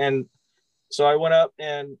lot, and so I went up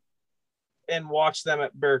and watched them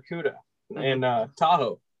at Barracuda in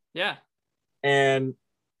Tahoe. Yeah. And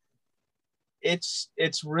it's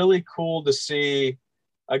really cool to see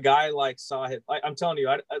a guy like Sahith. I'm telling you,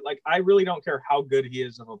 I really don't care how good he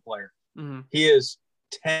is of a player. Mm-hmm. He is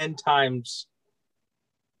 10 times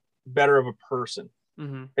better of a person.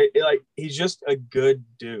 Mm-hmm. He's just a good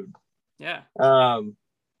dude. Yeah. And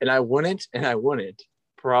I wouldn't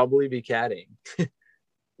probably be caddying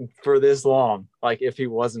for this long, like if he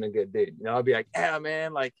wasn't a good dude. I'd be like, yeah,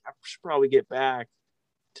 man, like I should probably get back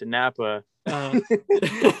to Napa. If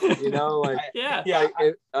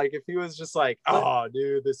he was just like, oh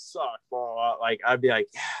dude, this sucks, like I'd be like,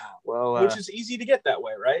 yeah, well, which is easy to get that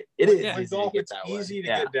way, right? It is easy to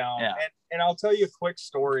get down. And I'll tell you a quick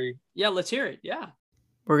story. Yeah, let's hear it. Yeah,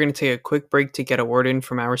 we're gonna take a quick break to get a word in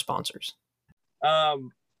from our sponsors.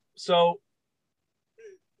 So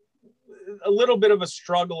a little bit of a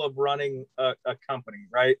struggle of running a company,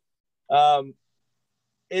 right? I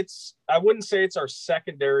wouldn't say it's our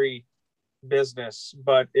secondary business,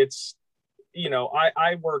 but it's,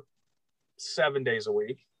 I work 7 days a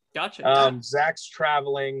week. Gotcha. Zach's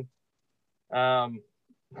traveling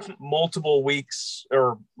multiple weeks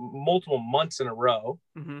or multiple months in a row.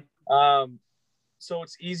 Mm-hmm. So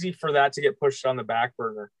it's easy for that to get pushed on the back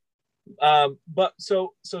burner. But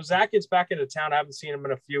so Zach gets back into town. I haven't seen him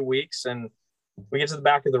in a few weeks, and we get to the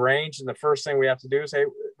back of the range, and the first thing we have to do is, hey,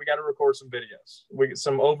 we got to record some videos. We get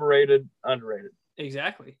some overrated, underrated.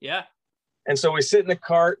 Exactly. Yeah. And so we sit in the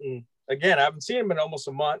cart, and again, I haven't seen him in almost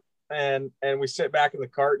a month. And we sit back in the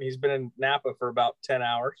cart, and he's been in Napa for about 10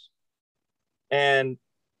 hours. And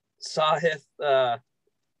Sahith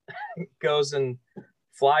goes and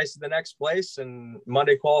flies to the next place, and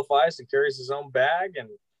Monday qualifies and carries his own bag.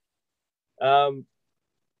 And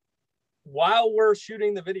while we're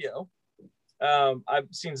shooting the video, I've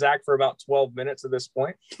seen Zach for about 12 minutes at this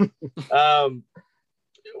point.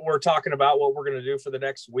 We're talking about what we're going to do for the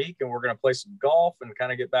next week, and we're going to play some golf and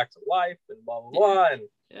kind of get back to life and blah, blah, blah. And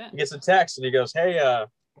he gets a text, and he goes, hey,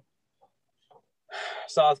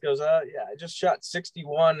 South goes, yeah, I just shot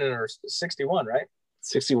 61 or 61, right?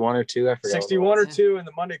 61 or 2, I forgot. 61 or 2 in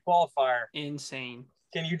the Monday qualifier. Insane.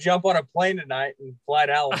 Can you jump on a plane tonight and fly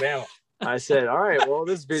to Alabama? I said, all right, well,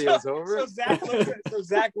 this video's over. So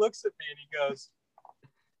Zach looks at me, and he goes,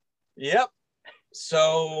 yep.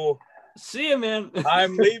 So see you, man.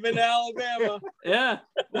 I'm leaving Alabama. Yeah.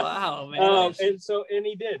 Wow, man. And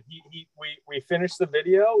he did. We finished the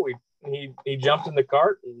video. He jumped in the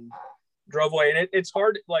cart and drove away. And it's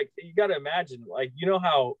hard. Like, you got to imagine, like, you know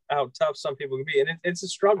how tough some people can be, and it's a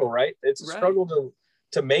struggle, right? It's a struggle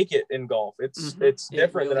to make it in golf. It's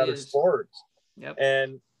different than other sports. Yep.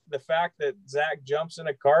 And the fact that Zach jumps in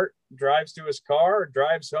a cart, drives to his car,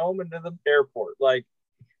 drives home into the airport, like,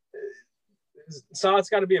 so it's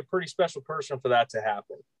got to be a pretty special person for that to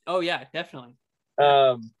happen. Oh yeah, definitely.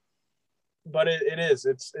 But it is.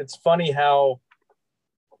 It's funny how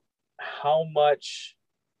much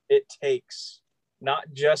it takes,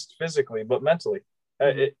 not just physically but mentally.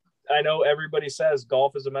 I know everybody says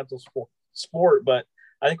golf is a mental sport, but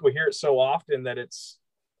I think we hear it so often that it's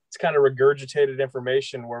kind of regurgitated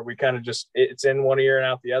information where we kind of just, it's in one ear and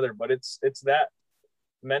out the other, but it's that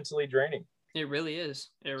mentally draining. It really is.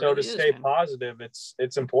 So to stay positive,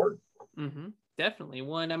 it's important. Mm-hmm. Definitely.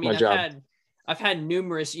 One, I mean, I've had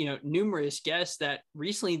numerous guests that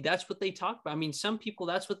recently, that's what they talk about. I mean, some people,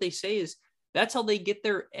 that's what they say is that's how they get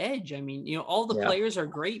their edge. I mean, all the players are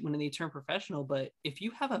great when they turn professional, but if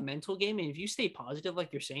you have a mental game and if you stay positive,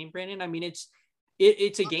 like you're saying, Brandon, I mean, it's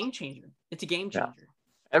a game changer. It's a game changer. Yeah.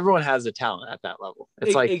 Everyone has a talent at that level.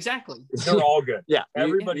 It's like, exactly. They're all good. Yeah.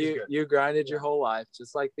 Everybody's good. You grinded your whole life,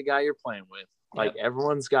 just like the guy you're playing with. Like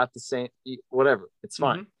everyone's got the same, whatever. It's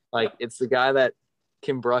fine. Mm-hmm. Like it's the guy that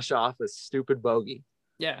can brush off a stupid bogey.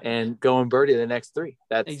 Yeah. And go and birdie the next 3.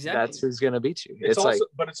 That's who's going to beat you.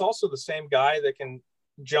 But it's also the same guy that can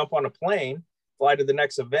jump on a plane, fly to the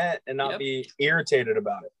next event, and not be irritated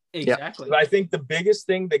about it. Exactly. But I think the biggest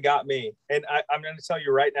thing that got me, and I'm going to tell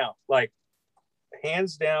you right now, like,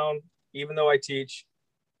 hands down, even though I teach,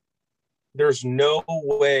 there's no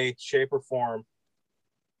way, shape, or form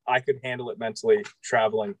I could handle it mentally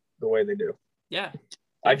traveling the way they do. Yeah.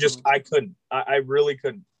 I couldn't. I really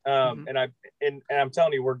couldn't. And I'm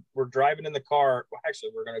telling you, we're driving in the car. Well,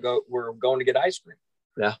 actually, we're going to get ice cream.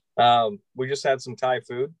 Yeah. We just had some Thai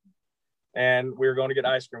food, and we were going to get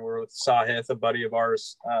ice cream. We were with Sahith, a buddy of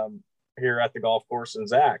ours, here at the golf course, and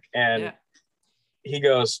Zach. And he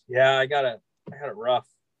goes, yeah, I had a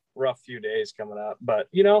rough few days coming up, but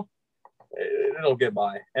it'll get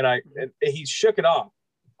by. And he shook it off,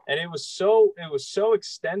 and it was so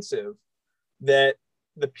extensive that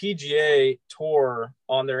the PGA Tour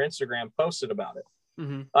on their Instagram posted about it.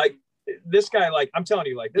 Mm-hmm. Like, this guy, like, I'm telling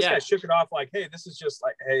you, like, this guy shook it off like, hey, this is just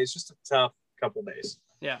like, hey, it's just a tough couple days.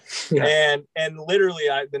 Yeah. And literally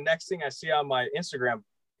the next thing I see on my Instagram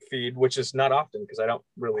feed, which is not often because I don't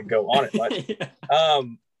really go on it much,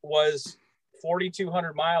 was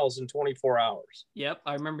 4,200 miles in 24 hours. Yep.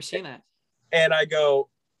 I remember seeing that. And I go,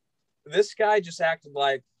 this guy just acted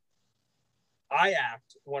like I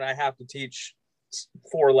act when I have to teach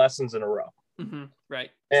 4 lessons in a row. Mm-hmm. Right.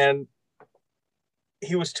 And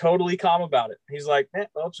he was totally calm about it. He's like,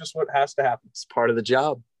 well, it's just what has to happen. It's part of the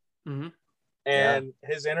job. Mm-hmm. And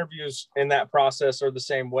his interviews in that process are the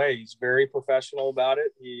same way. He's very professional about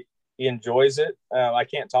it. He enjoys it. I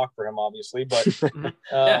can't talk for him, obviously, but the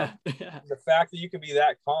fact that you can be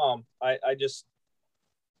that calm,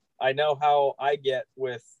 I know how I get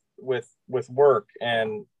with work,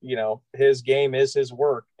 and his game is his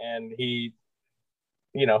work, and he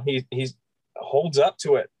holds up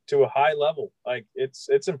to it to a high level. Like,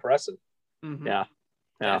 it's impressive. Mm-hmm. Yeah,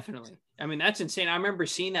 definitely. I mean, that's insane. I remember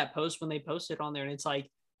seeing that post when they posted on there, and it's like,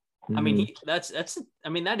 I mean,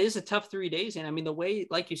 that is a tough 3 days. And I mean, the way,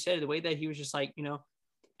 like you said, the way that he was just like,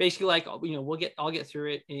 basically like, I'll get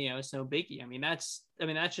through it. And, it's no biggie. I mean,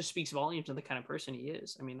 that just speaks volumes of the kind of person he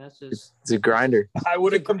is. I mean, that's just, it's a grinder. I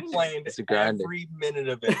would have complained every minute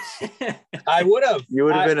of it. I would have. You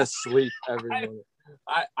would have been asleep every minute.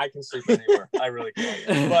 I can sleep anywhere. I really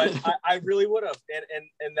can. But I really would have.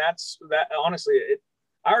 And that's that. Honestly,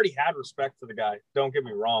 I already had respect for the guy. Don't get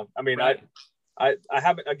me wrong. I mean, right. I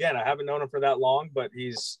haven't known him for that long, but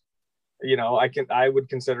he's, I would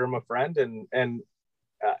consider him a friend, and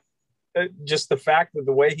just the fact that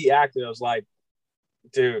the way he acted, I was like,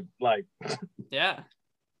 dude, like, yeah,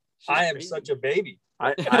 I am such a baby.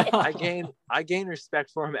 I gain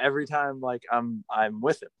respect for him every time, like I'm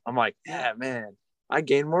with him. I'm like, yeah, man, I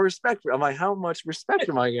gain more respect for him. I'm like, how much respect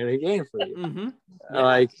am I gonna gain for you? Mm-hmm. Yeah.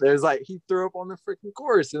 Like, there's like, he threw up on the freaking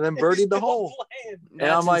course and then birdied the hole. And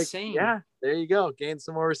I'm like, insane. Yeah, there you go, gain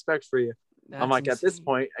some more respect for you. That's I'm like, insane. At this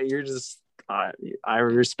point, you're just I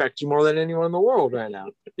respect you more than anyone in the world right now.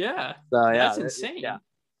 Yeah, so yeah, that's insane.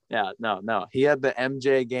 Yeah, no, he had the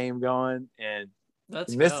MJ game going, and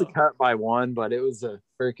he missed the cut by one, but it was a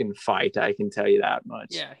freaking fight. I can tell you that much.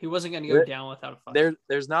 Yeah, he wasn't going to go down without a fight.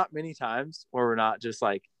 There's not many times where we're not just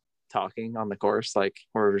like talking on the course, like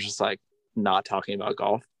we're just like not talking about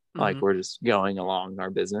golf. Mm-hmm. Like we're just going along our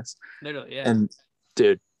business. Literally, yeah. And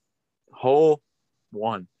dude, hole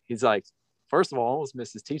one, he's like, first of all, almost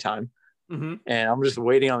missed his tee time. Mm-hmm. And I'm just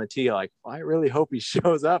waiting on the tee, like, I really hope he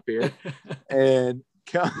shows up here. And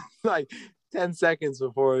like 10 seconds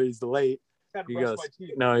before he's late, he goes,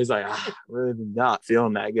 no, he's like, really not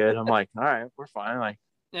feeling that good. I'm like, all right, we're fine. Like,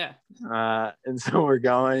 yeah. And so we're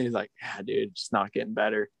going. He's like, yeah, dude, just not getting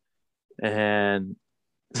better. And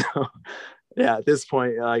so, yeah, at this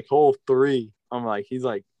point, like hole 3, I'm like, he's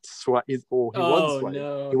like sweat. He wasn't sweating.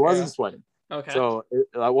 No. He wasn't sweating. Okay. So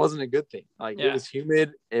that wasn't a good thing. Like it was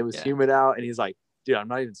humid. It was humid out, and he's like, dude, I'm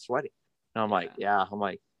not even sweating. And I'm like, yeah. I'm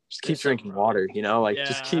like, just keep drinking water, like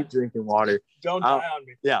just keep drinking water. Don't die on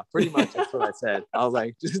me. Yeah, pretty much that's what I said. I was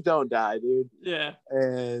like, just don't die, dude. Yeah.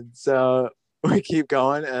 And so we keep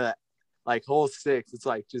going, and like hole 6, it's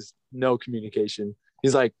like just no communication.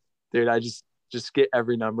 He's like, dude, I just get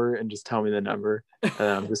every number and just tell me the number.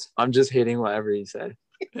 And I'm just hitting whatever he said.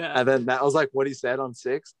 Yeah. And then that was like what he said on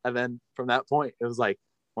 6. And then from that point, it was like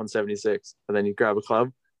 176. And then you grab a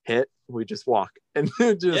club, hit, we just walk. And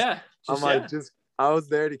I was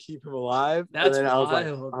there to keep him alive. That's and then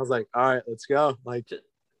wild. I was like, all right, let's go. Like,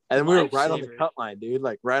 and we were right on the cut line, dude.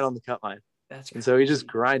 Like right on the cut line. That's crazy. And so he just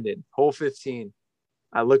grinded. Hole 15.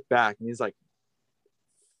 I look back and he's like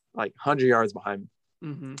 100 yards behind me.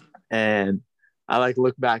 Mm-hmm. And I like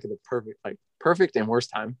look back at the perfect and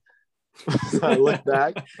worst time. So I look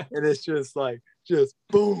back and it's just like, just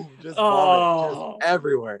boom, just vomit, just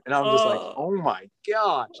everywhere. And I'm just like, oh my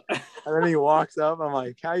gosh. And then he walks up. I'm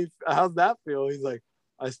like, how's that feel? He's like,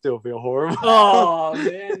 I still feel horrible. Oh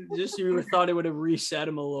man, just you thought it would have reset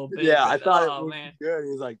him a little bit. Yeah, I thought it would be good.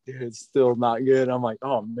 He's like, dude, it's still not good. I'm like,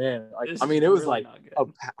 oh man. Like, I mean, it was really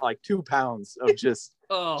like 2 pounds of just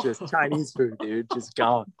Chinese food, dude, just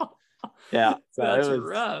gone. Yeah, so that's it was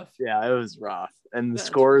rough. Yeah, it was rough. And the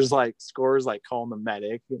scores like calling the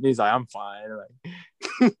medic, and he's like, I'm fine.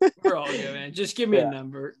 Like, we're all good, man. Just give me a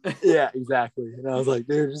number. Yeah, exactly. And I was like,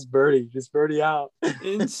 dude, just birdie out.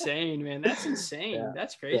 Insane, man. That's insane. Yeah.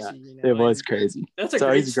 That's crazy. Yeah. It was crazy. That's a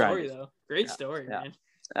great story, though. Great story, man.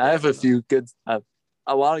 I have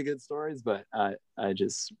a lot of good stories, but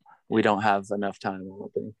we don't have enough time. I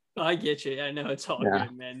don't think. I get you. I know it's all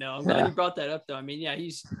good, man. No, I'm glad you brought that up, though. I mean, yeah,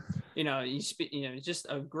 he's just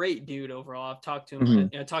a great dude overall. I've talked to him.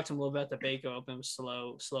 Mm-hmm. I talked to him a little bit at the Baco Open. It was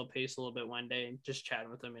slow pace a little bit one day, and just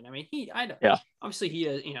chatting with him. And I mean, obviously he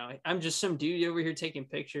does. I'm just some dude over here taking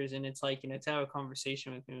pictures, and it's like, to have a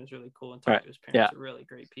conversation with him was really cool, and talk to his parents. Are really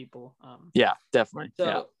great people. Yeah, definitely.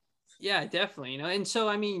 So, yeah, definitely. And so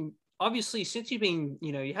I mean, obviously, since you've been,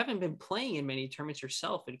 you haven't been playing in many tournaments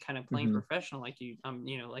yourself and kind of playing professional like you,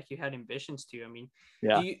 like you had ambitions to. I mean,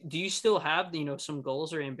 do you still have, some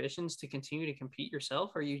goals or ambitions to continue to compete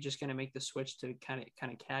yourself? Or are you just going to make the switch to kind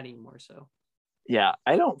of caddying more so? Yeah,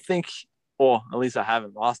 I don't think, well, at least I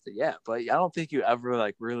haven't lost it yet, but I don't think you ever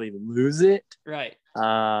like really lose it. Right.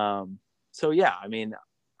 So yeah, I mean,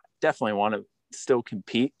 definitely want to still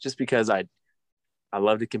compete just because I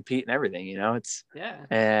love to compete and everything,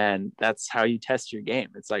 and that's how you test your game.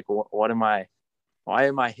 It's like, why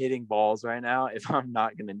am I hitting balls right now if I'm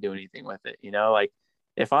not going to do anything with it? Like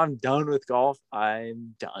if I'm done with golf,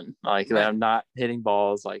 I'm done. Like I'm not hitting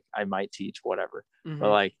balls. Like I might teach whatever, but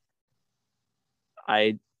like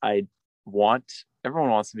I want, everyone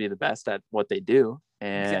wants to be the best at what they do.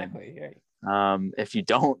 And if you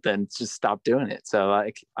don't, then just stop doing it. So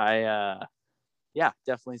like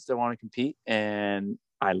definitely still want to compete, and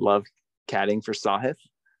I love caddying for Sahith.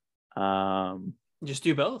 Just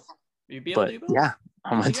do both. You'd be able to do both. Yeah,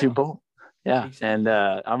 I'm gonna do both. Yeah, exactly. And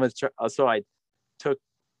I'm gonna try. So I took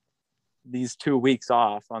these 2 weeks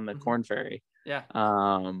off on the Corn Ferry. Yeah.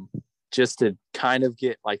 Just to kind of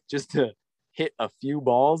get just to hit a few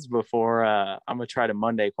balls before I'm gonna try to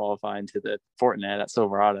Monday qualify into the Fortinet at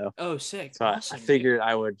Silverado. Oh, sick. So awesome, I figured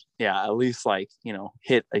I would at least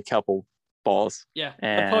hit a couple balls. Yeah,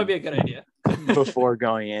 that'd probably be a good idea. Before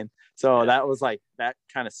going in. So that was that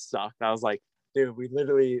kind of sucked. I was like, dude, we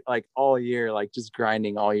literally all year, just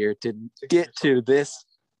grinding all year to get to this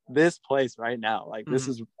place right now. This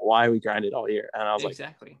is why we grinded all year. And I was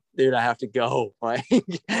exactly. Dude, I have to go. Right.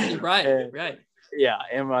 Yeah.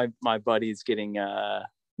 And my buddy's getting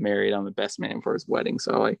married. I'm the best man for his wedding.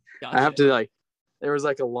 So gotcha. I have to there was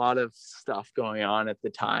a lot of stuff going on at the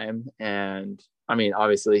time. And I mean,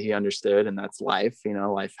 obviously he understood, and that's life,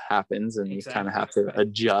 life happens, and you kind of have to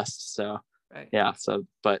adjust. So yeah. So,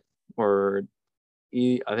 but I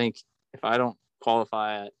think if I don't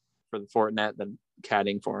qualify for the Fortinet, then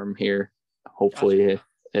caddying for him here, hopefully,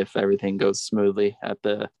 if everything goes smoothly at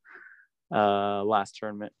the last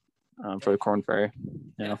tournament for the Corn Ferry.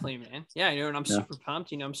 Definitely, man. Yeah, and I'm super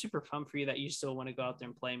pumped. I'm super pumped for you that you still want to go out there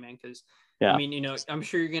and play, man, because I mean, I'm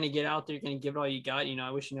sure you're going to get out there, you're going to give it all you got. I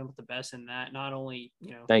wish you know the best in that, not only,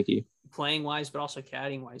 thank you, playing wise, but also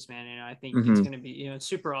caddying wise, man. And I think it's going to be, it's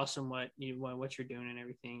super awesome what you're doing and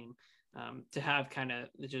everything. And to have kind of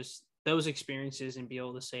just those experiences and be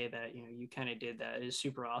able to say that, you kind of did that is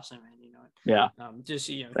super awesome. And, just,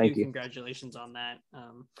 thank you. Congratulations on that.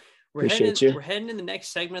 We're heading in the next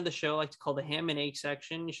segment of the show, I like to call the ham and egg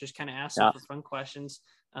section. You just kind of ask some fun questions.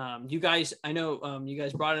 You guys, I know you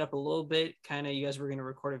guys brought it up a little bit, kind of, you guys were going to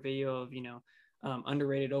record a video of,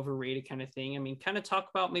 underrated, overrated kind of thing. I mean, kind of talk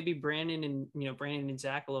about maybe Brandon and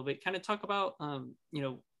Zach a little bit, kind of talk about,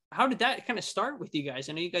 how did that kind of start with you guys?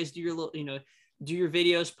 I know you guys do your little, do your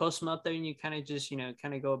videos, post them up there, and you kind of just,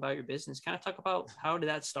 kind of go about your business. Kind of talk about how did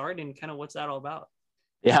that start and kind of what's that all about?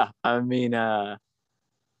 Yeah. I mean, I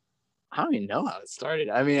don't even know how it started.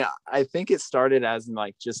 I mean, I think it started as in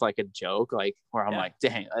just a joke, where I'm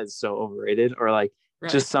dang, that's so overrated, or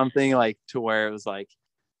just something to where it was I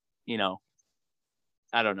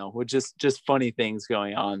don't know, with just funny things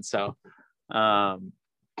going on. So I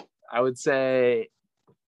would say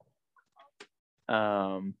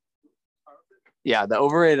the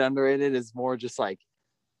overrated, underrated is more just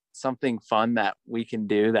something fun that we can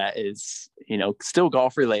do that is, still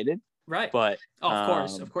golf related. Right. But of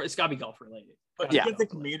course, it's gotta be golf related. But get the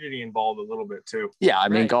community involved a little bit too. Yeah. I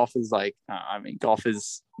mean, golf is golf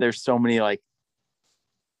is, there's so many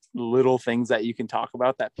little things that you can talk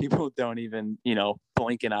about that people don't even,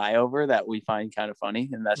 blink an eye over, that we find kind of funny.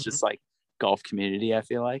 And that's just golf community, I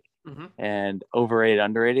feel like. And overrated,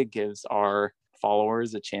 underrated gives our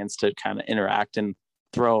followers a chance to kind of interact and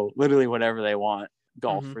throw literally whatever they want,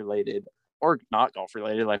 golf related or not golf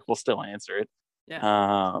related. We'll still answer it.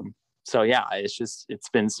 Yeah. So yeah, it's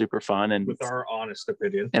been super fun, and with our honest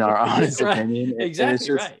opinion. Opinion.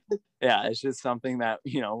 Exactly. Right. Yeah, it's just something that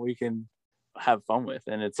we can have fun with,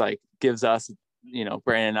 and it's gives us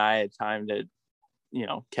Brandon and I time to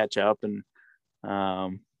catch up and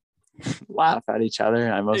laugh at each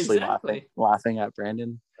other. I mostly laughing at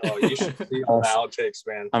Brandon. Oh, you should see the outtakes,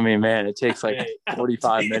 man. I mean, man, it takes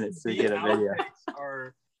 45 minutes to get a video.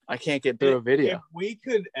 I can't get through a video. If we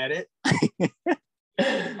could edit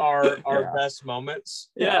our best moments,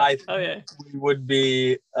 I think we would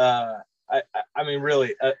be I mean,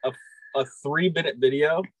 really, a 3-minute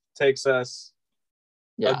video takes us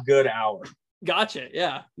a good hour. Gotcha.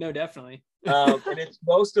 Yeah, no, definitely. And it's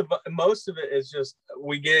most of it is just,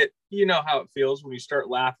 we get, how it feels when you start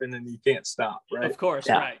laughing and you can't stop, right? Of course.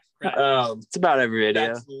 Yeah. Right. It's about every video.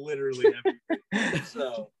 That's literally everything.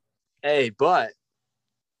 So hey, but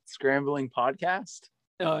Scrambling podcast,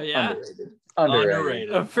 oh yeah,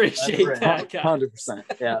 underrated. Appreciate that, guys. 100%.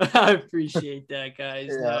 Yeah. I appreciate that, guys.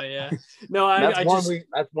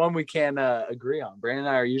 That's one we can agree on. Brandon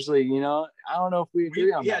and I are usually, I don't know if we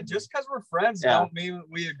agree on that. Yeah, just because we're friends don't mean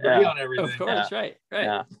we agree on everything. Of course, right.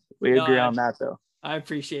 Yeah, we agree on that though. I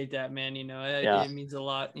appreciate that, man. It means a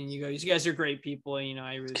lot. And you guys are great people.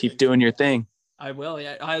 I really keep doing your thing. I will.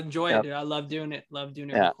 Yeah, I enjoy it, dude. I love doing it.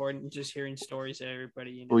 Recording, just hearing stories of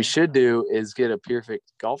everybody. What we should do is get a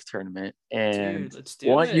perfect golf tournament, and dude, let's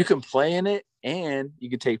do it. You can play in it, and you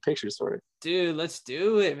can take pictures for it. Dude, let's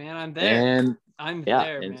do it, man. I'm there. I'm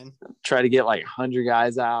there, man. Try to get 100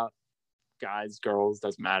 guys out. Guys, girls,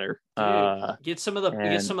 doesn't matter. Dude, get some of the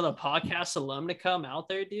podcast alum to come out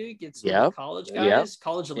there, dude. Get some of the college guys,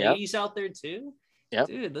 college ladies out there too. Yep.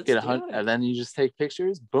 Dude, let's get 100, and then you just take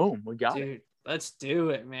pictures. Boom, we got it. Let's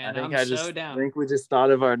do it, man. I'm so down. I think we just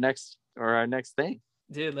thought of our next thing.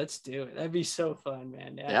 Dude, let's do it. That'd be so fun,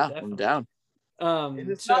 man. Yeah, I'm down.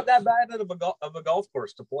 It's not that bad of a golf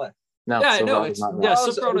course to play. No, yeah, no, it's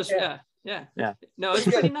Silverado. Yeah. No, it's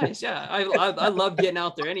pretty nice. Yeah, I love getting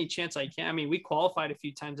out there any chance I can. I mean, we qualified a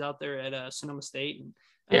few times out there at Sonoma State,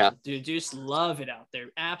 and dude, just love it out there.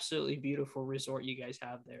 Absolutely beautiful resort you guys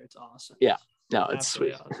have there. It's awesome. Yeah, no, it's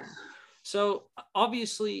sweet. Awesome. So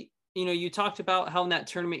obviously, you talked about how in that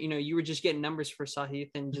tournament, you were just getting numbers for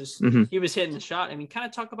Sahith and just he was hitting the shot. I mean, kind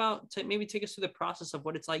of talk about maybe take us through the process of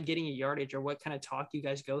what it's like getting a yardage, or what kind of talk you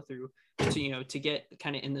guys go through to get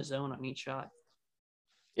kind of in the zone on each shot.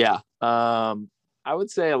 Yeah. I would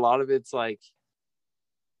say a lot of it's like,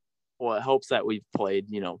 well, it helps that we've played,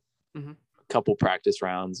 a couple practice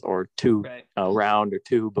rounds or two, a round or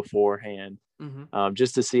two beforehand,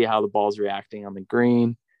 just to see how the ball's reacting on the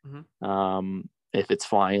green. If it's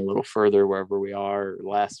flying a little further wherever we are, or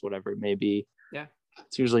less, whatever it may be. Yeah.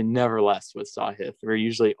 It's usually never less with Sahith. We're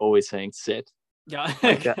usually always saying sit. Yeah.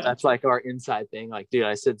 Like that's like our inside thing. Like, dude,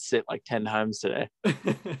 I said sit like 10 times today.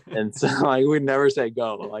 And so like we'd never say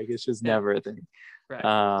go. Like it's just never a thing.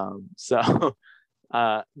 Right. So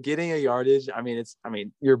getting a yardage, I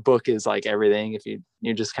mean, your book is like everything. If you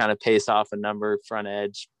just kind of pace off a number, front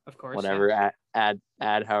edge, of course, whatever, add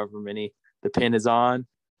however many the pin is on.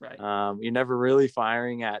 Right. You're never really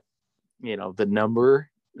firing at, the number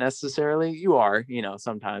necessarily. You are,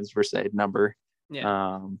 sometimes per se number.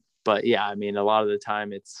 Yeah. But yeah, I mean, a lot of the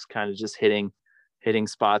time it's kind of just hitting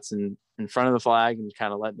spots in front of the flag and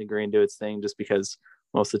kind of letting the green do its thing, just because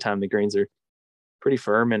most of the time the greens are pretty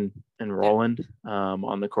firm and rolling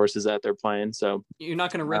on the courses that they're playing. So you're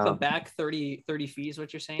not going to rip a back 30 feet is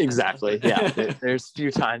what you're saying? Exactly. Yeah. There's a few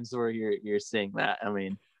times where you're seeing that. I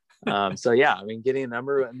mean, so yeah, I mean, getting a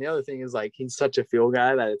number. And the other thing is like, he's such a feel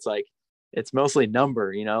guy that it's like, it's mostly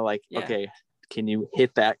number, okay, can you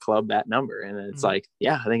hit that club, that number? And then it's like,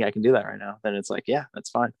 yeah, I think I can do that right now. Then it's like, yeah, that's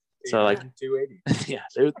fine. So like 280. Yeah,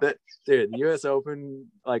 dude, the US Open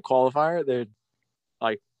like qualifier, they're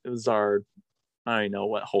like, it was our, I don't even know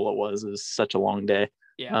what hole it was. It was such a long day.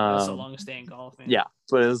 Yeah, that's the longest day in golf. Man. Yeah,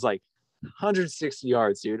 but it was like 160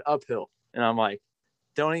 yards, dude, uphill. And I'm like,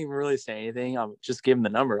 don't even really say anything. I'm just giving the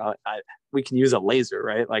number. We can use a laser,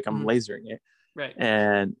 right? Like I'm lasering it. Right.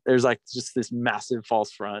 And there's like just this massive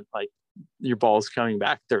false front, like your ball's coming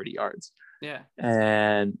back 30 yards. Yeah.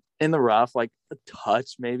 And in the rough, like a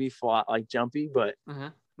touch, maybe flat, like jumpy, but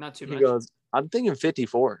not too much. He goes, I'm thinking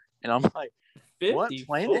 54. And I'm like,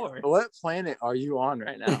 54? What planet are you on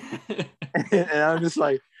right now? And I'm just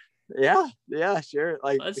like, yeah, sure.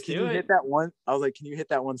 Like, can you hit that one? I was like, can you hit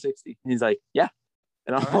that 160? And he's like, yeah.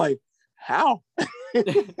 And I'm like, how?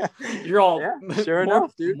 You're all sure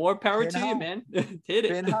enough, dude. More power to you, man. Hit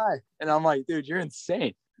it. Pin high. And I'm like, dude, you're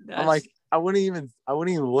insane. I'm like, I wouldn't even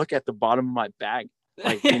look at the bottom of my bag,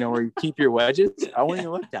 like where you keep your wedges. I wouldn't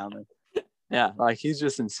even look down there. Yeah, like he's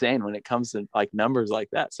just insane when it comes to like numbers like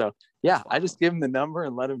that. So yeah, I just give him the number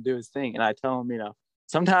and let him do his thing. And I tell him,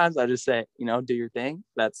 sometimes I just say, do your thing.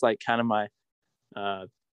 That's like kind of my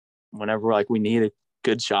whenever like we need a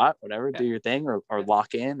good shot, whatever, do your thing or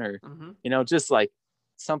lock in or just like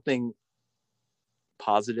something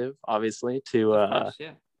positive, obviously, to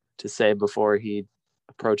say before he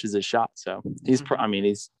approaches his shot. So he's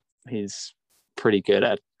he's pretty good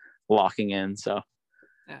at locking in. So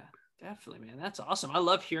yeah, definitely, man. That's awesome. I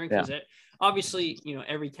love hearing, because obviously,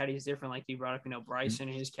 every caddy is different. Like you brought up, Bryson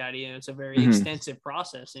and his caddy, and it's a very extensive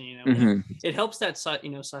process. And, it helps that,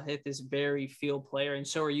 Sahith is a very field player, and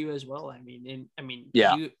so are you as well.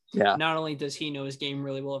 Not only does he know his game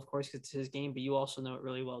really well, of course, because it's his game, but you also know it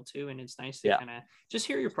really well too. And it's nice to kind of just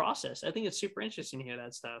hear your process. I think it's super interesting to hear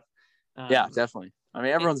that stuff. Yeah, definitely. I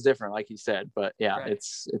mean, everyone's different, like you said, but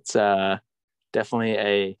it's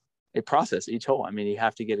definitely a process each hole. I mean, you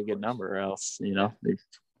have to get a good number or else,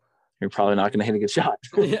 you're probably not going to hit a good shot.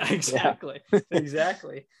 Yeah, exactly.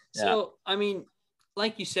 Exactly. So, I mean,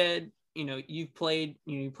 like you said, you've played,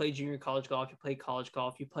 you play junior college golf, you play college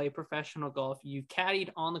golf, you play professional golf, you've caddied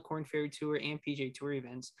on the Korn Ferry Tour and PGA Tour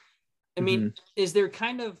events. I mean, is there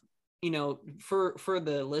kind of, for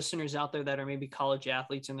the listeners out there that are maybe college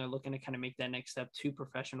athletes and they're looking to kind of make that next step to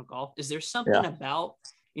professional golf, is there something about,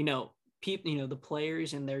 people, the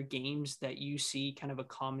players and their games that you see kind of a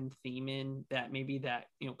common theme in that maybe that,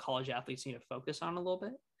 college athletes need to focus on a little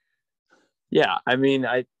bit? Yeah. I mean,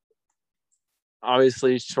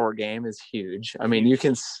 obviously short game is huge. I mean, you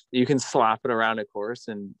can slap it around a course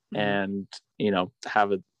and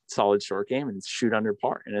have a solid short game and shoot under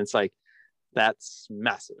par. And it's like, that's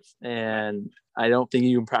massive. And I don't think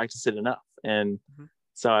you can practice it enough. And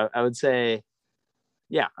so I would say,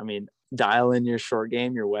 yeah, I mean, dial in your short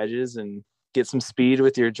game, your wedges, and get some speed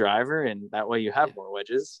with your driver. And that way you have more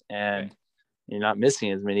wedges. And you're not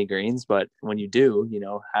missing as many greens, but when you do,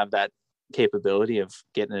 have that capability of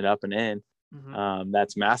getting it up and in,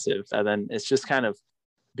 that's massive. And then it's just kind of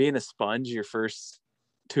being a sponge your first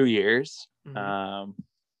 2 years,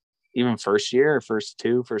 even first year or first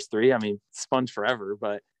 3, I mean, sponge forever,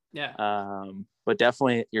 but but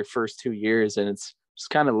definitely your first 2 years. And it's just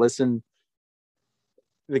kind of listen.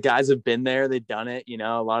 The guys have been there, they've done it.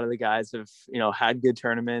 A lot of the guys have, had good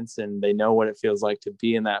tournaments, and they know what it feels like to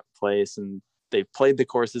be in that place, and they've played the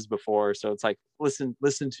courses before. So it's like,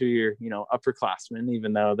 listen to your, upperclassmen,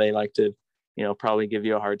 even though they like to, probably give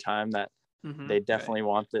you a hard time, that they definitely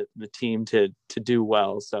want the team to do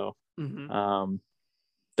well. So don't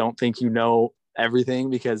think everything,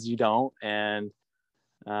 because you don't. And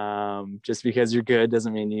just because you're good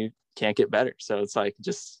doesn't mean you can't get better. So it's like,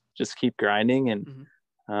 just keep grinding, and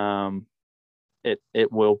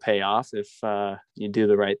it will pay off if you do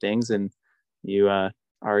the right things and you are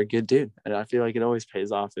a good dude. And I feel like it always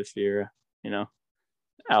pays off if you're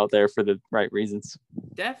out there for the right reasons.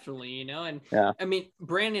 Definitely. And I mean,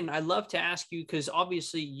 Brandon, I'd love to ask you, because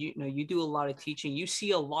obviously you do a lot of teaching, you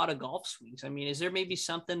see a lot of golf swings. I mean, is there maybe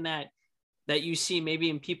something that you see maybe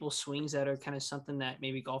in people's swings that are kind of something that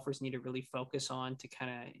maybe golfers need to really focus on to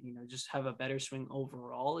kind of, just have a better swing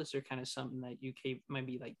overall? Is there kind of something that you can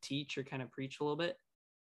maybe like teach or kind of preach a little bit?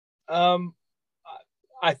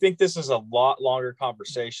 I think this is a lot longer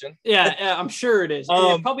conversation. Yeah, I'm sure it is.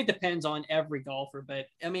 It probably depends on every golfer, but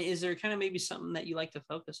I mean, is there kind of maybe something that you like to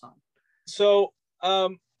focus on? So, I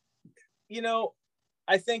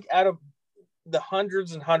think out of the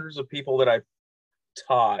hundreds and hundreds of people that I've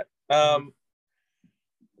taught, I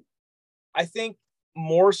think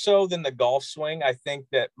more so than the golf swing, I think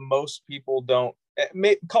that most people don't.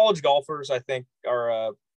 College golfers, I think, are,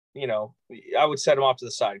 I would set them off to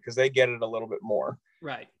the side because they get it a little bit more.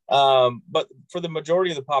 Right. But for the majority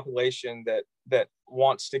of the population that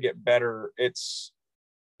wants to get better, it's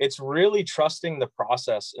really trusting the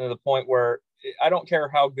process, to the point where I don't care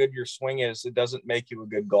how good your swing is, it doesn't make you a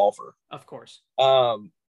good golfer. Of course.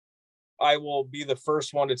 I will be the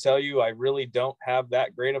first one to tell you I really don't have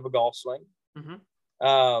that great of a golf swing.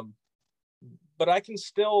 But I can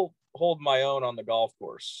still hold my own on the golf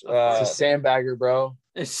course. It's a sandbagger, bro.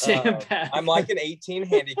 A sandbag. I'm like an 18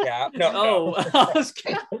 handicap. No.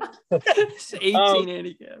 It's 18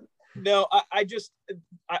 handicap. No,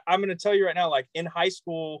 I'm going to tell you right now, like in high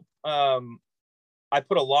school, I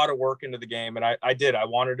put a lot of work into the game, and I did. I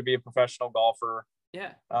wanted to be a professional golfer.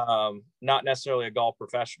 Yeah. Not necessarily a golf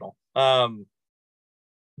professional.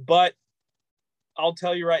 But I'll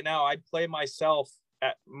tell you right now, I'd play myself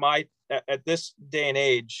at this day and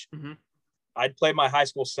age. I'd play my high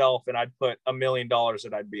school self, and I'd put $1 million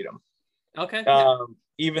that I'd beat him. Okay.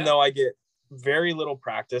 Even though I get very little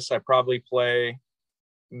practice, I probably play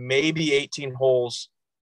maybe 18 holes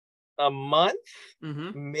a month,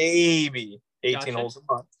 maybe 18 holes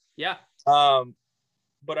a month. Yeah.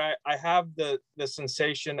 But I have the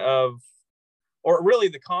sensation of, or really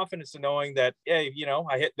the confidence of knowing that, hey,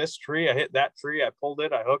 I hit this tree, I hit that tree, I pulled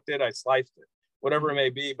it, I hooked it, I sliced it, whatever it may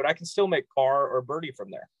be, but I can still make par or birdie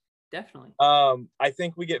from there. Definitely. I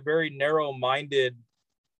think we get very narrow-minded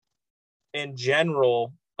in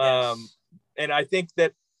general. Yes. And I think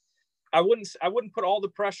that I wouldn't put all the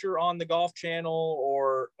pressure on the Golf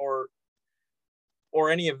Channel or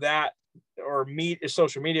any of that, or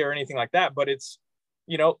social media or anything like that. But it's,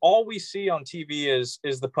 all we see on TV is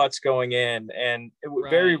the putts going in, and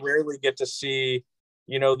very rarely get to see,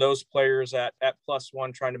 those players at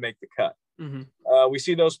 +1 trying to make the cut. We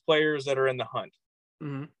see those players that are in the hunt.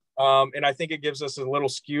 And I think it gives us a little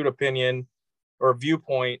skewed opinion or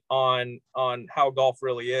viewpoint on how golf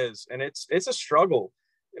really is. And it's a struggle.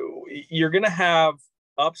 You're going to have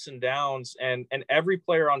ups and downs, and every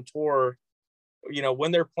player on tour,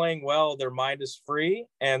 when they're playing well, their mind is free,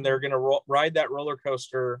 and they're going to ride that roller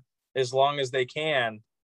coaster as long as they can.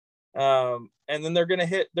 And then they're going to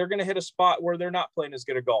hit a spot where they're not playing as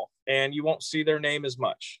good a golf, and you won't see their name as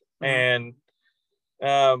much. And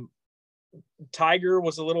Tiger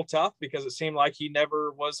was a little tough because it seemed like he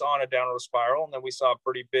never was on a downward spiral, and then we saw a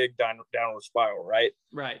pretty big downward spiral, right?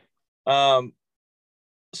 Right.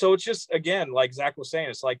 So it's just, again, like Zach was saying,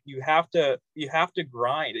 it's like you have to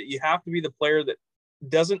grind. You have to be the player that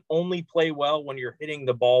doesn't only play well when you're hitting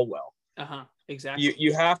the ball well. Exactly.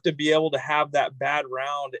 You have to be able to have that bad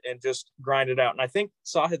round and just grind it out. And I think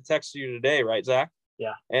Saw had texted you today, right, Zach?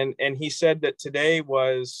 Yeah. And he said that today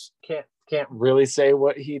was can't really say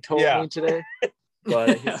what he told me today,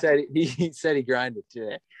 but he said he grinded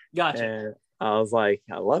today. Gotcha. I was like,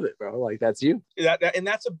 I love it, bro. Like, that's you.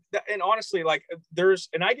 And honestly, like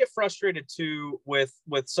and I get frustrated too with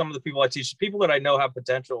some of the people I teach, people that I know have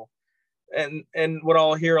potential. And what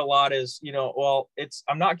I'll hear a lot is, well,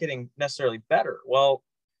 I'm not getting necessarily better. Well,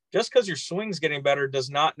 just because your swing's getting better does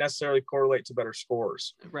not necessarily correlate to better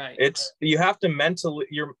scores. Right. You have to mentally,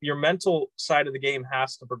 your mental side of the game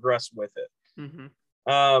has to progress with it.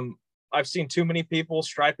 Mm-hmm. I've seen too many people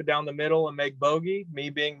stripe it down the middle and make bogey, me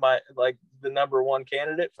being the number one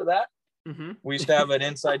candidate for that. Mm-hmm. We used to have an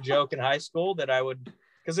inside joke in high school that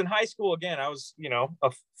because in high school, again, I was,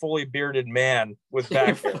 a fully bearded man with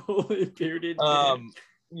back hair. Fully bearded man.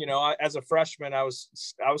 As a freshman, I was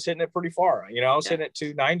hitting it pretty far. I was hitting it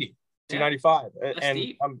 290, 295. That's and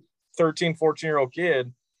deep. I'm 13, 14-year-old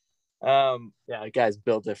kid. The guy's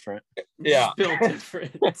built different. Yeah. Built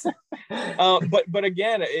different. But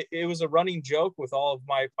again, it was a running joke with all of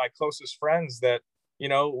my closest friends that,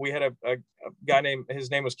 we had a guy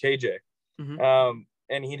his name was KJ. Mm-hmm.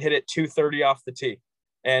 And he'd hit it 230 off the tee,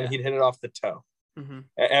 and he'd hit it off the toe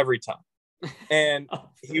every time. And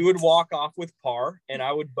he would walk off with par, and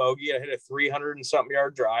I would bogey. I hit a 300 and something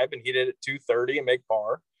yard drive, and he'd hit it 230 and make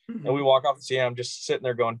par. Mm-hmm. And we walk off the tee, and I'm just sitting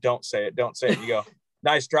there going, "Don't say it, don't say it." You go,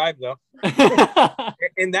 "Nice drive, though."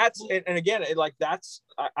 and again,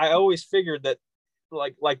 I always figured that,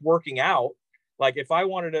 like working out, like if I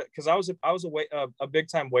wanted to, because I was a big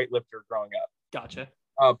time weightlifter growing up. Gotcha.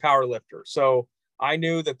 Power lifter. So I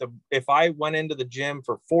knew that if I went into the gym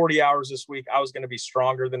for 40 hours this week, I was going to be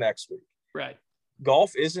stronger the next week. Right.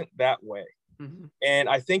 Golf isn't that way. Mm-hmm. And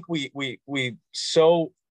I think we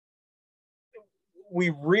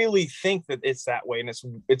really think that it's that way. And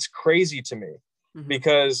it's crazy to me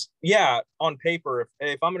because on paper,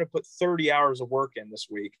 if I'm going to put 30 hours of work in this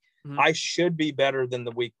week, I should be better than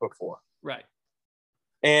the week before. Right.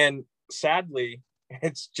 And sadly,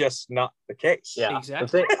 it's just not the case. Yeah,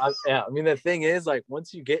 exactly. The thing is, like,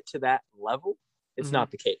 once you get to that level, it's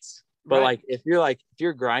not the case. But like, if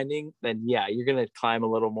you're grinding, then you're gonna climb a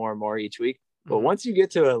little more and more each week. But once you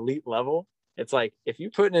get to an elite level, it's like if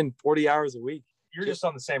you're putting in 40 hours a week, you're just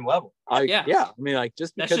on the same level.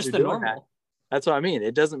 Just because you're doing that, that's what I mean.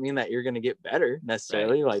 It doesn't mean that you're gonna get better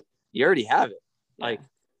necessarily. Right. Like, you already have it. Yeah. Like,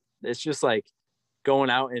 it's just like going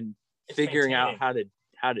out and figuring out how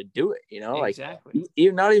to do it, exactly. Like,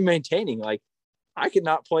 you're not even maintaining. Like, I could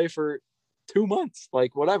not play for 2 months,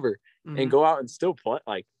 like whatever, and go out and still play,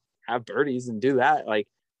 like have birdies and do that. Like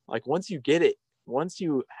once you get it, once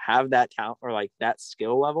you have that talent or like that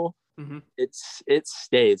skill level, it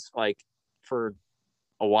stays like for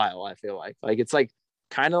a while. I feel like it's like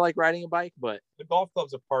kind of like riding a bike, but the golf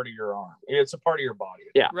club's a part of your arm. It's a part of your body.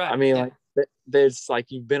 Yeah. Right. I mean, like, there's like,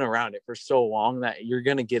 you've been around it for so long that you're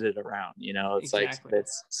going to get it around, it's exactly. Like,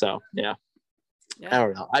 it's so, yeah. I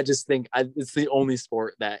don't know. I just think it's the only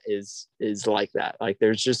sport that is like that. Like,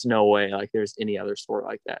 there's just no way, like, there's any other sport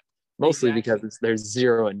like that. Mostly because there's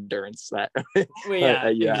zero endurance that, have.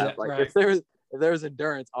 Like, right. if there was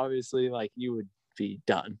endurance, obviously, like, you would be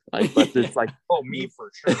done. Like, but it's like, me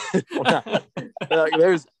for sure. Like,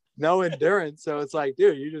 there's no endurance, so it's like,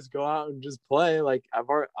 dude, you just go out and just play. Like,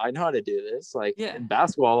 I know how to do this. Like, in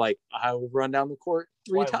basketball, like, I will run down the court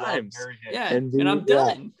 3 times. And I'm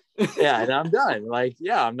done. And I'm done. Like,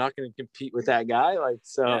 I'm not going to compete with that guy. Like,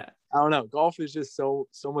 so I don't know. Golf is just so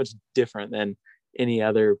much different than any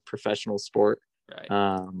other professional sport, right?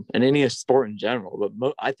 And any sport in general.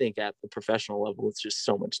 But I think at the professional level, it's just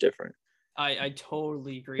so much different. I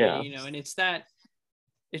totally agree. And it's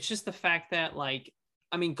just the fact that, like,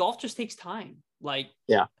 I mean, golf just takes time. Like,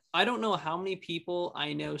 I don't know how many people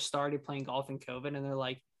I know started playing golf in COVID, and they're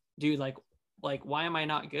like, dude, like, why am I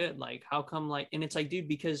not good? Like, how come? Like, and it's like, dude,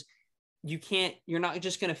 because you're not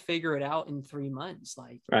just going to figure it out in 3 months.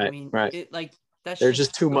 Like, right, I mean, there's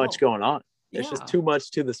just too much going on. There's just too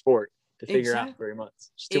much to the sport to figure out in 3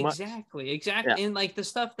 months. It's too much. Exactly. Yeah. And like the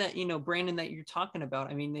stuff that, Brandon, that you're talking about,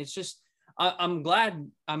 I mean, it's just, I'm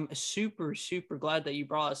super, super glad that you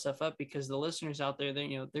brought that stuff up, because the listeners out there,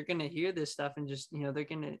 they're going to hear this stuff and just, they're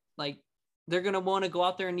going to want to go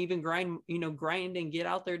out there and even grind and get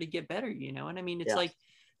out there to get better, and I mean, it's like,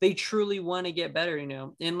 they truly want to get better,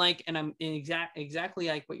 and I'm exactly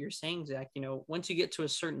like what you're saying, Zach, once you get to a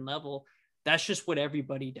certain level, that's just what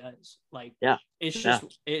everybody does. Like, it's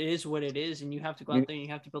just, it is what it is. And you have to go out there and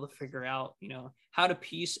you have to be able to figure out, how to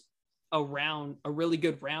piece a really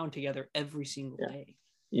good round together every single day.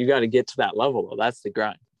 You got to get to that level, though. That's the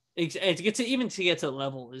grind. To get to the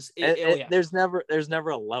level is there's never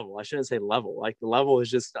a level. I shouldn't say level. Like, the level is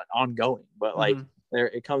just ongoing, but like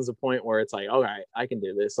it comes a point where it's like, all right, I can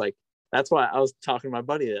do this. Like, that's why I was talking to my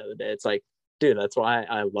buddy the other day. It's like, dude, that's why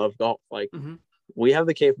I love golf. Like we have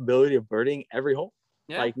the capability of birdieing every hole.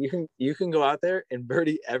 Yeah. Like you can go out there and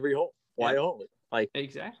birdie every hole. Why don't we? Like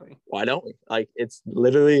exactly. Why don't we? Like it's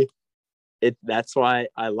literally it. That's why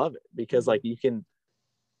I love it, because like you can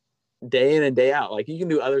day in and day out. Like you can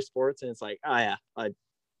do other sports and it's like, oh yeah, I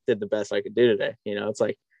did the best I could do today. You know, it's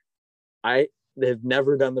like I have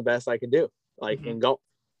never done the best I can do. Like in golf,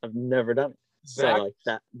 I've never done it. Zach, so like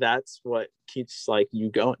that's what keeps like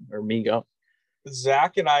you going or me going.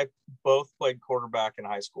 Zach and I both played quarterback in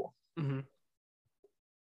high school.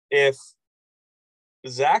 If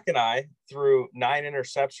Zach and I threw 9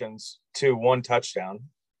 interceptions to 1 touchdown,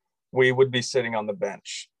 we would be sitting on the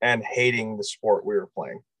bench and hating the sport we were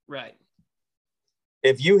playing. Right.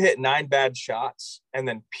 If you hit 9 bad shots and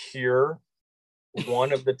then pure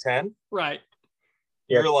 1 of the 10, right.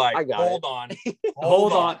 You're like, hold on.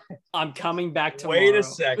 Hold on. I'm coming back tomorrow. Wait a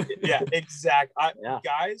second. Yeah, exactly.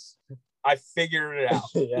 Guys, I figured it out.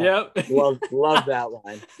 Yep. Love that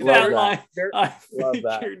line. That line. Love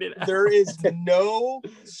that. There is no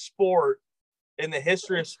sport in the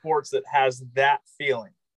history of sports that has that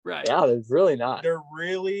feeling. Right. Yeah, there's really not. There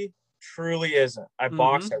really, truly isn't. I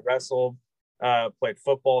boxed, I wrestled, played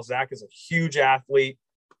football. Zach is a huge athlete.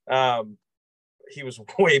 He was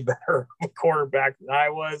way better of a quarterback than I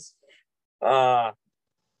was.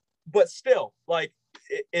 But still, like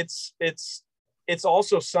it's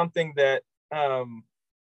also something that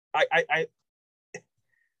I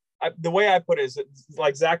the way I put it is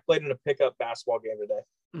like Zach played in a pickup basketball game today.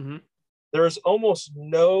 There's almost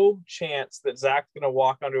no chance that Zach's going to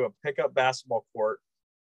walk onto a pickup basketball court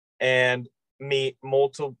and meet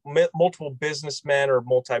multiple businessmen or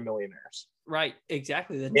multimillionaires. Right,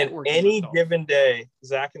 exactly. The networking. In any given day,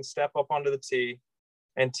 Zach can step up onto the tee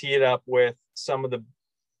and tee it up with some of the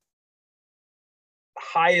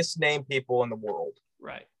highest name people in the world.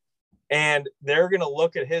 Right. And they're going to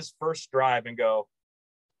look at his first drive and go,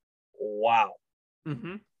 wow.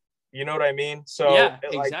 You know what I mean? So yeah,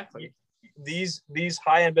 exactly. These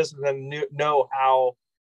high-end businessmen know how,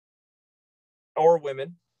 or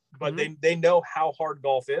women, but they know how hard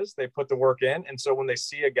golf is. They put the work in. And so when they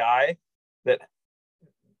see a guy that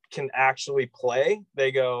can actually play,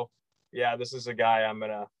 they go, yeah, this is a guy I'm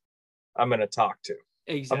gonna talk to.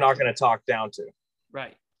 Exactly. I'm not gonna talk down to.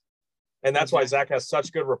 Right. And that's why Zach has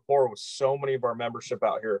such good rapport with so many of our membership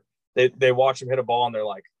out here. They watch him hit a ball and they're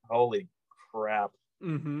like, holy crap.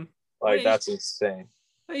 Like that's insane.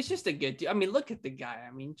 He's just a good dude. I mean, look at the guy.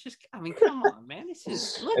 I mean, come on, man. It's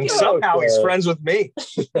just and somehow he's friends with me.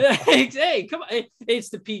 Hey, come on. It's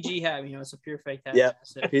the PG hat. You know, it's a pure fake hat. Yeah,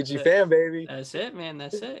 PG fan, baby. That's it, man.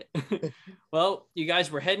 That's it. Well, you guys,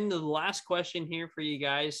 we're heading to the last question here for you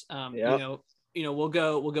guys. You know, we'll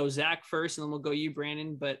go Zach first, and then we'll go you,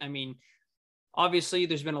 Brandon. But I mean, obviously,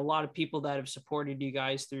 there's been a lot of people that have supported you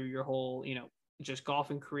guys through your whole, you know, just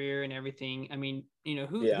golfing career and everything. I mean, you know,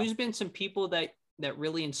 who's been some people that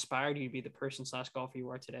really inspired you to be the person / golfer you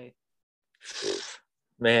are today?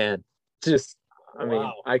 Man, just, I mean,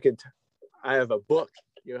 I have a book.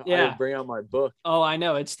 I would bring out my book. Oh, I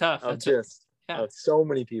know. It's tough. Of so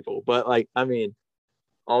many people. But like, I mean,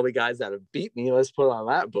 all the guys that have beat me, let's put on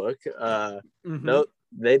that book. No,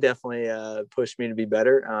 they definitely pushed me to be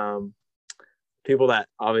better. People that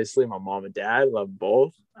obviously my mom and dad love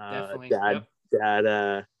both. Dad,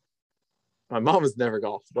 my mom has never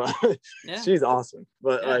golfed, but she's awesome.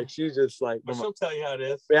 But like, she's just like, she'll tell you how it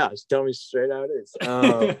is. Yeah, just tell me straight how it is.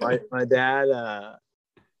 My dad,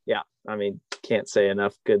 I mean, can't say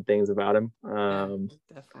enough good things about him.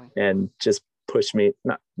 Definitely. And just pushed me.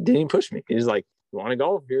 Didn't even push me. He's like, "You want to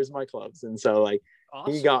golf? Here's my clubs." And so like,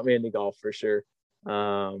 he got me into golf for sure.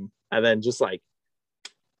 And then just like,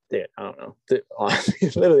 dude, I don't know,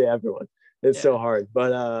 literally everyone. It's so hard.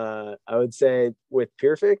 But I would say with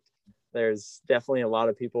Perfect, there's definitely a lot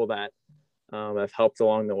of people that have helped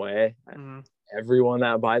along the way. Everyone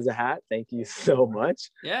that buys a hat, thank you so much.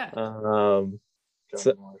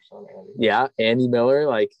 Andy Miller,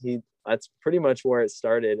 like that's pretty much where it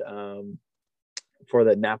started for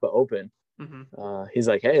the Napa Open. He's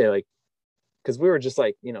like, hey, like, because we were just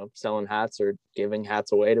like, you know, selling hats or giving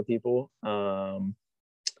hats away to people.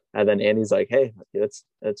 And then Andy's like, hey, let's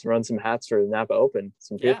run some hats for the Napa Open,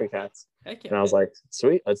 some Perfect hats. And I was like,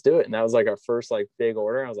 sweet, let's do it. And that was like our first like big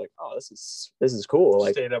order. I was like, oh, this is cool.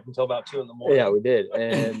 Like, stayed up until about 2 a.m. Yeah, we did.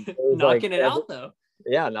 And it was knocking it out though.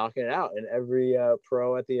 Yeah, knocking it out. And every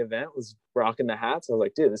pro at the event was rocking the hats. I was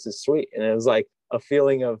like, dude, this is sweet. And it was like a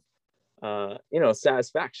feeling of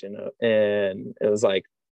satisfaction. And it was like,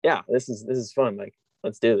 yeah, this is fun. Like,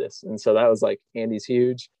 let's do this. And so that was like, Andy's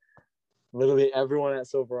huge. literally everyone at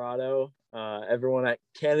Silverado, everyone at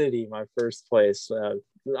Kennedy, my first place.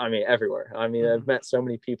 I mean, everywhere. I mean, I've met so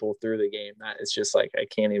many people through the game that it's just like I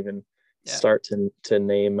can't even start to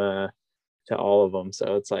name to all of them.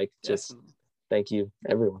 So it's like just thank you,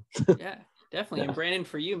 everyone. Yeah, definitely. And Brandon,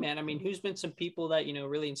 for you, man, I mean, who's been some people that, you know,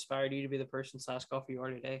 really inspired you to be the person / golfer you are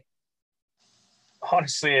today?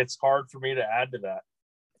 Honestly, it's hard for me to add to that.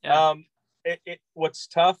 Yeah. What's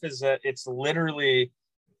tough is that it's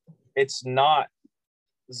not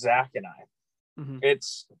Zach and I. Mm-hmm.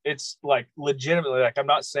 It's like legitimately, like, I'm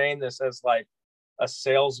not saying this as like a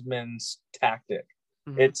salesman's tactic.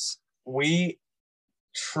 Mm-hmm. We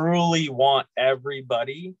truly want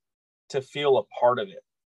everybody to feel a part of it.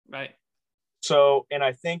 Right. So, and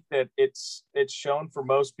I think that it's shown for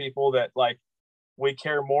most people that, like, we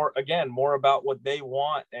care more about what they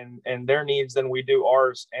want and their needs than we do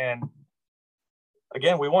ours. And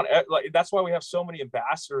again, we want, like, that's why we have so many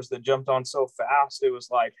ambassadors that jumped on so fast. It was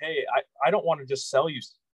like, hey, I don't want to just sell you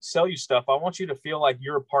stuff. I want you to feel like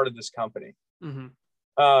you're a part of this company. Mm-hmm.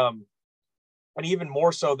 And even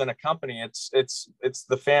more so than a company, it's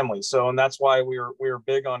the family. So, and that's why we were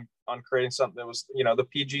big on creating something that was, you know, the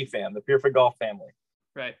PG fam, the Pure Fit Golf family.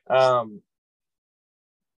 Right.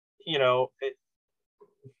 You know,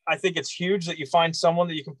 I think it's huge that you find someone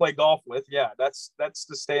that you can play golf with. Yeah, that's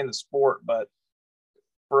to stay in the sport. But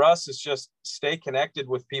for us, it's just stay connected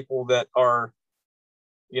with people that are,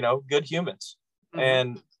 you know, good humans.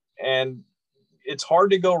 Mm-hmm. And it's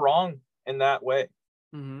hard to go wrong in that way.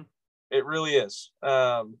 Mm-hmm. It really is.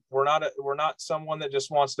 We're not someone that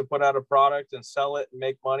just wants to put out a product and sell it and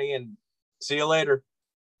make money and see you later.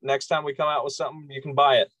 Next time we come out with something, you can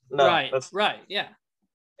buy it. No, right. Yeah.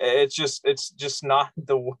 It's just not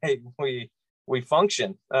the way we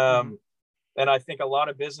function. Mm-hmm. And I think a lot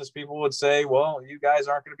of business people would say, well, you guys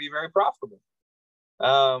aren't going to be very profitable.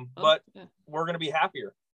 But we're going to be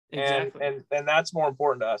happier. Exactly. And that's more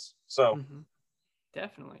important to us. So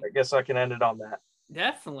definitely, I guess I can end it on that.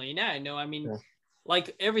 Definitely. Yeah, no, I mean,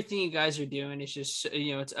 like, everything you guys are doing is just,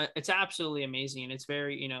 you know, it's absolutely amazing. And it's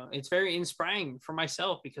very, you know, it's very inspiring for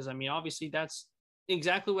myself, because I mean, obviously that's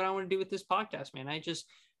exactly what I want to do with this podcast, man. I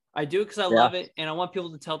do it because I love it, and I want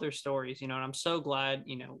people to tell their stories, you know, and I'm so glad,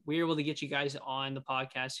 you know, we're able to get you guys on the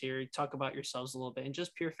podcast here, talk about yourselves a little bit, and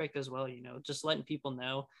just Pure Fit as well, you know, just letting people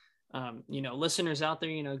know, you know, listeners out there,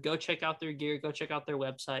 you know, go check out their gear, go check out their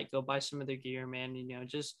website, go buy some of their gear, man. You know,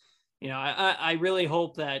 just, you know, I really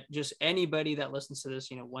hope that just anybody that listens to this,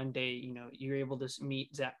 you know, one day, you know, you're able to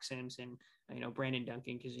meet Zach Sims and, you know, Brandon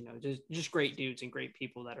Duncan, because, you know, just great dudes and great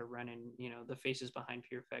people that are running, you know, the faces behind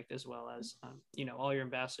Pure Effect, as well as, you know, all your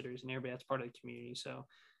ambassadors and everybody that's part of the community. So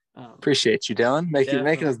appreciate you, Dylan,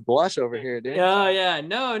 making us blush over here, dude. Oh yeah,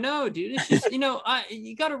 no, dude. It's just, you know,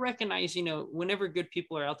 you got to recognize, you know, whenever good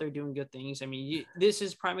people are out there doing good things. I mean, this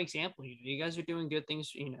is prime example. You guys are doing good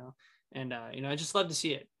things, you know. And, you know, I just love to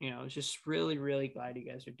see it. You know, it's just really, really glad you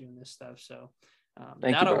guys are doing this stuff. So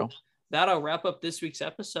that'll wrap up this week's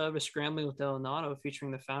episode of Scrambling with Dylan Otto,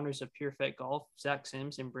 featuring the founders of Pure Fit Golf, Zach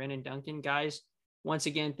Sims and Brandon Duncan. Guys, once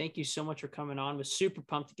again, thank you so much for coming on. I was super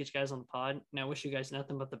pumped to get you guys on the pod, and I wish you guys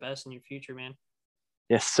nothing but the best in your future, man.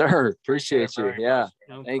 Yes, sir. Appreciate you. Yeah.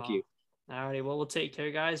 No Thank you. All righty. Well, we'll take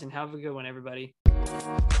care, guys, and have a good one, everybody.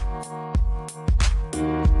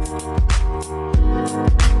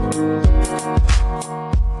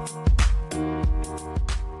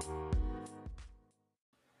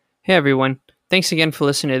 Hey everyone, thanks again for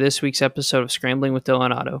listening to this week's episode of Scrambling with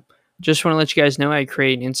Dylan Otto. Just want to let you guys know I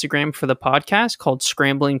create an Instagram for the podcast called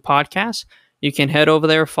Scrambling Podcast. You can head over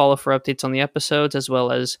there, follow for updates on the episodes, as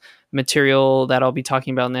well as material that I'll be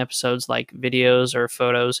talking about in the episodes, like videos or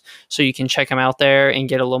photos, so you can check them out there and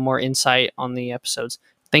get a little more insight on the episodes.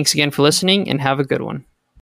 Thanks again for listening, and have a good one.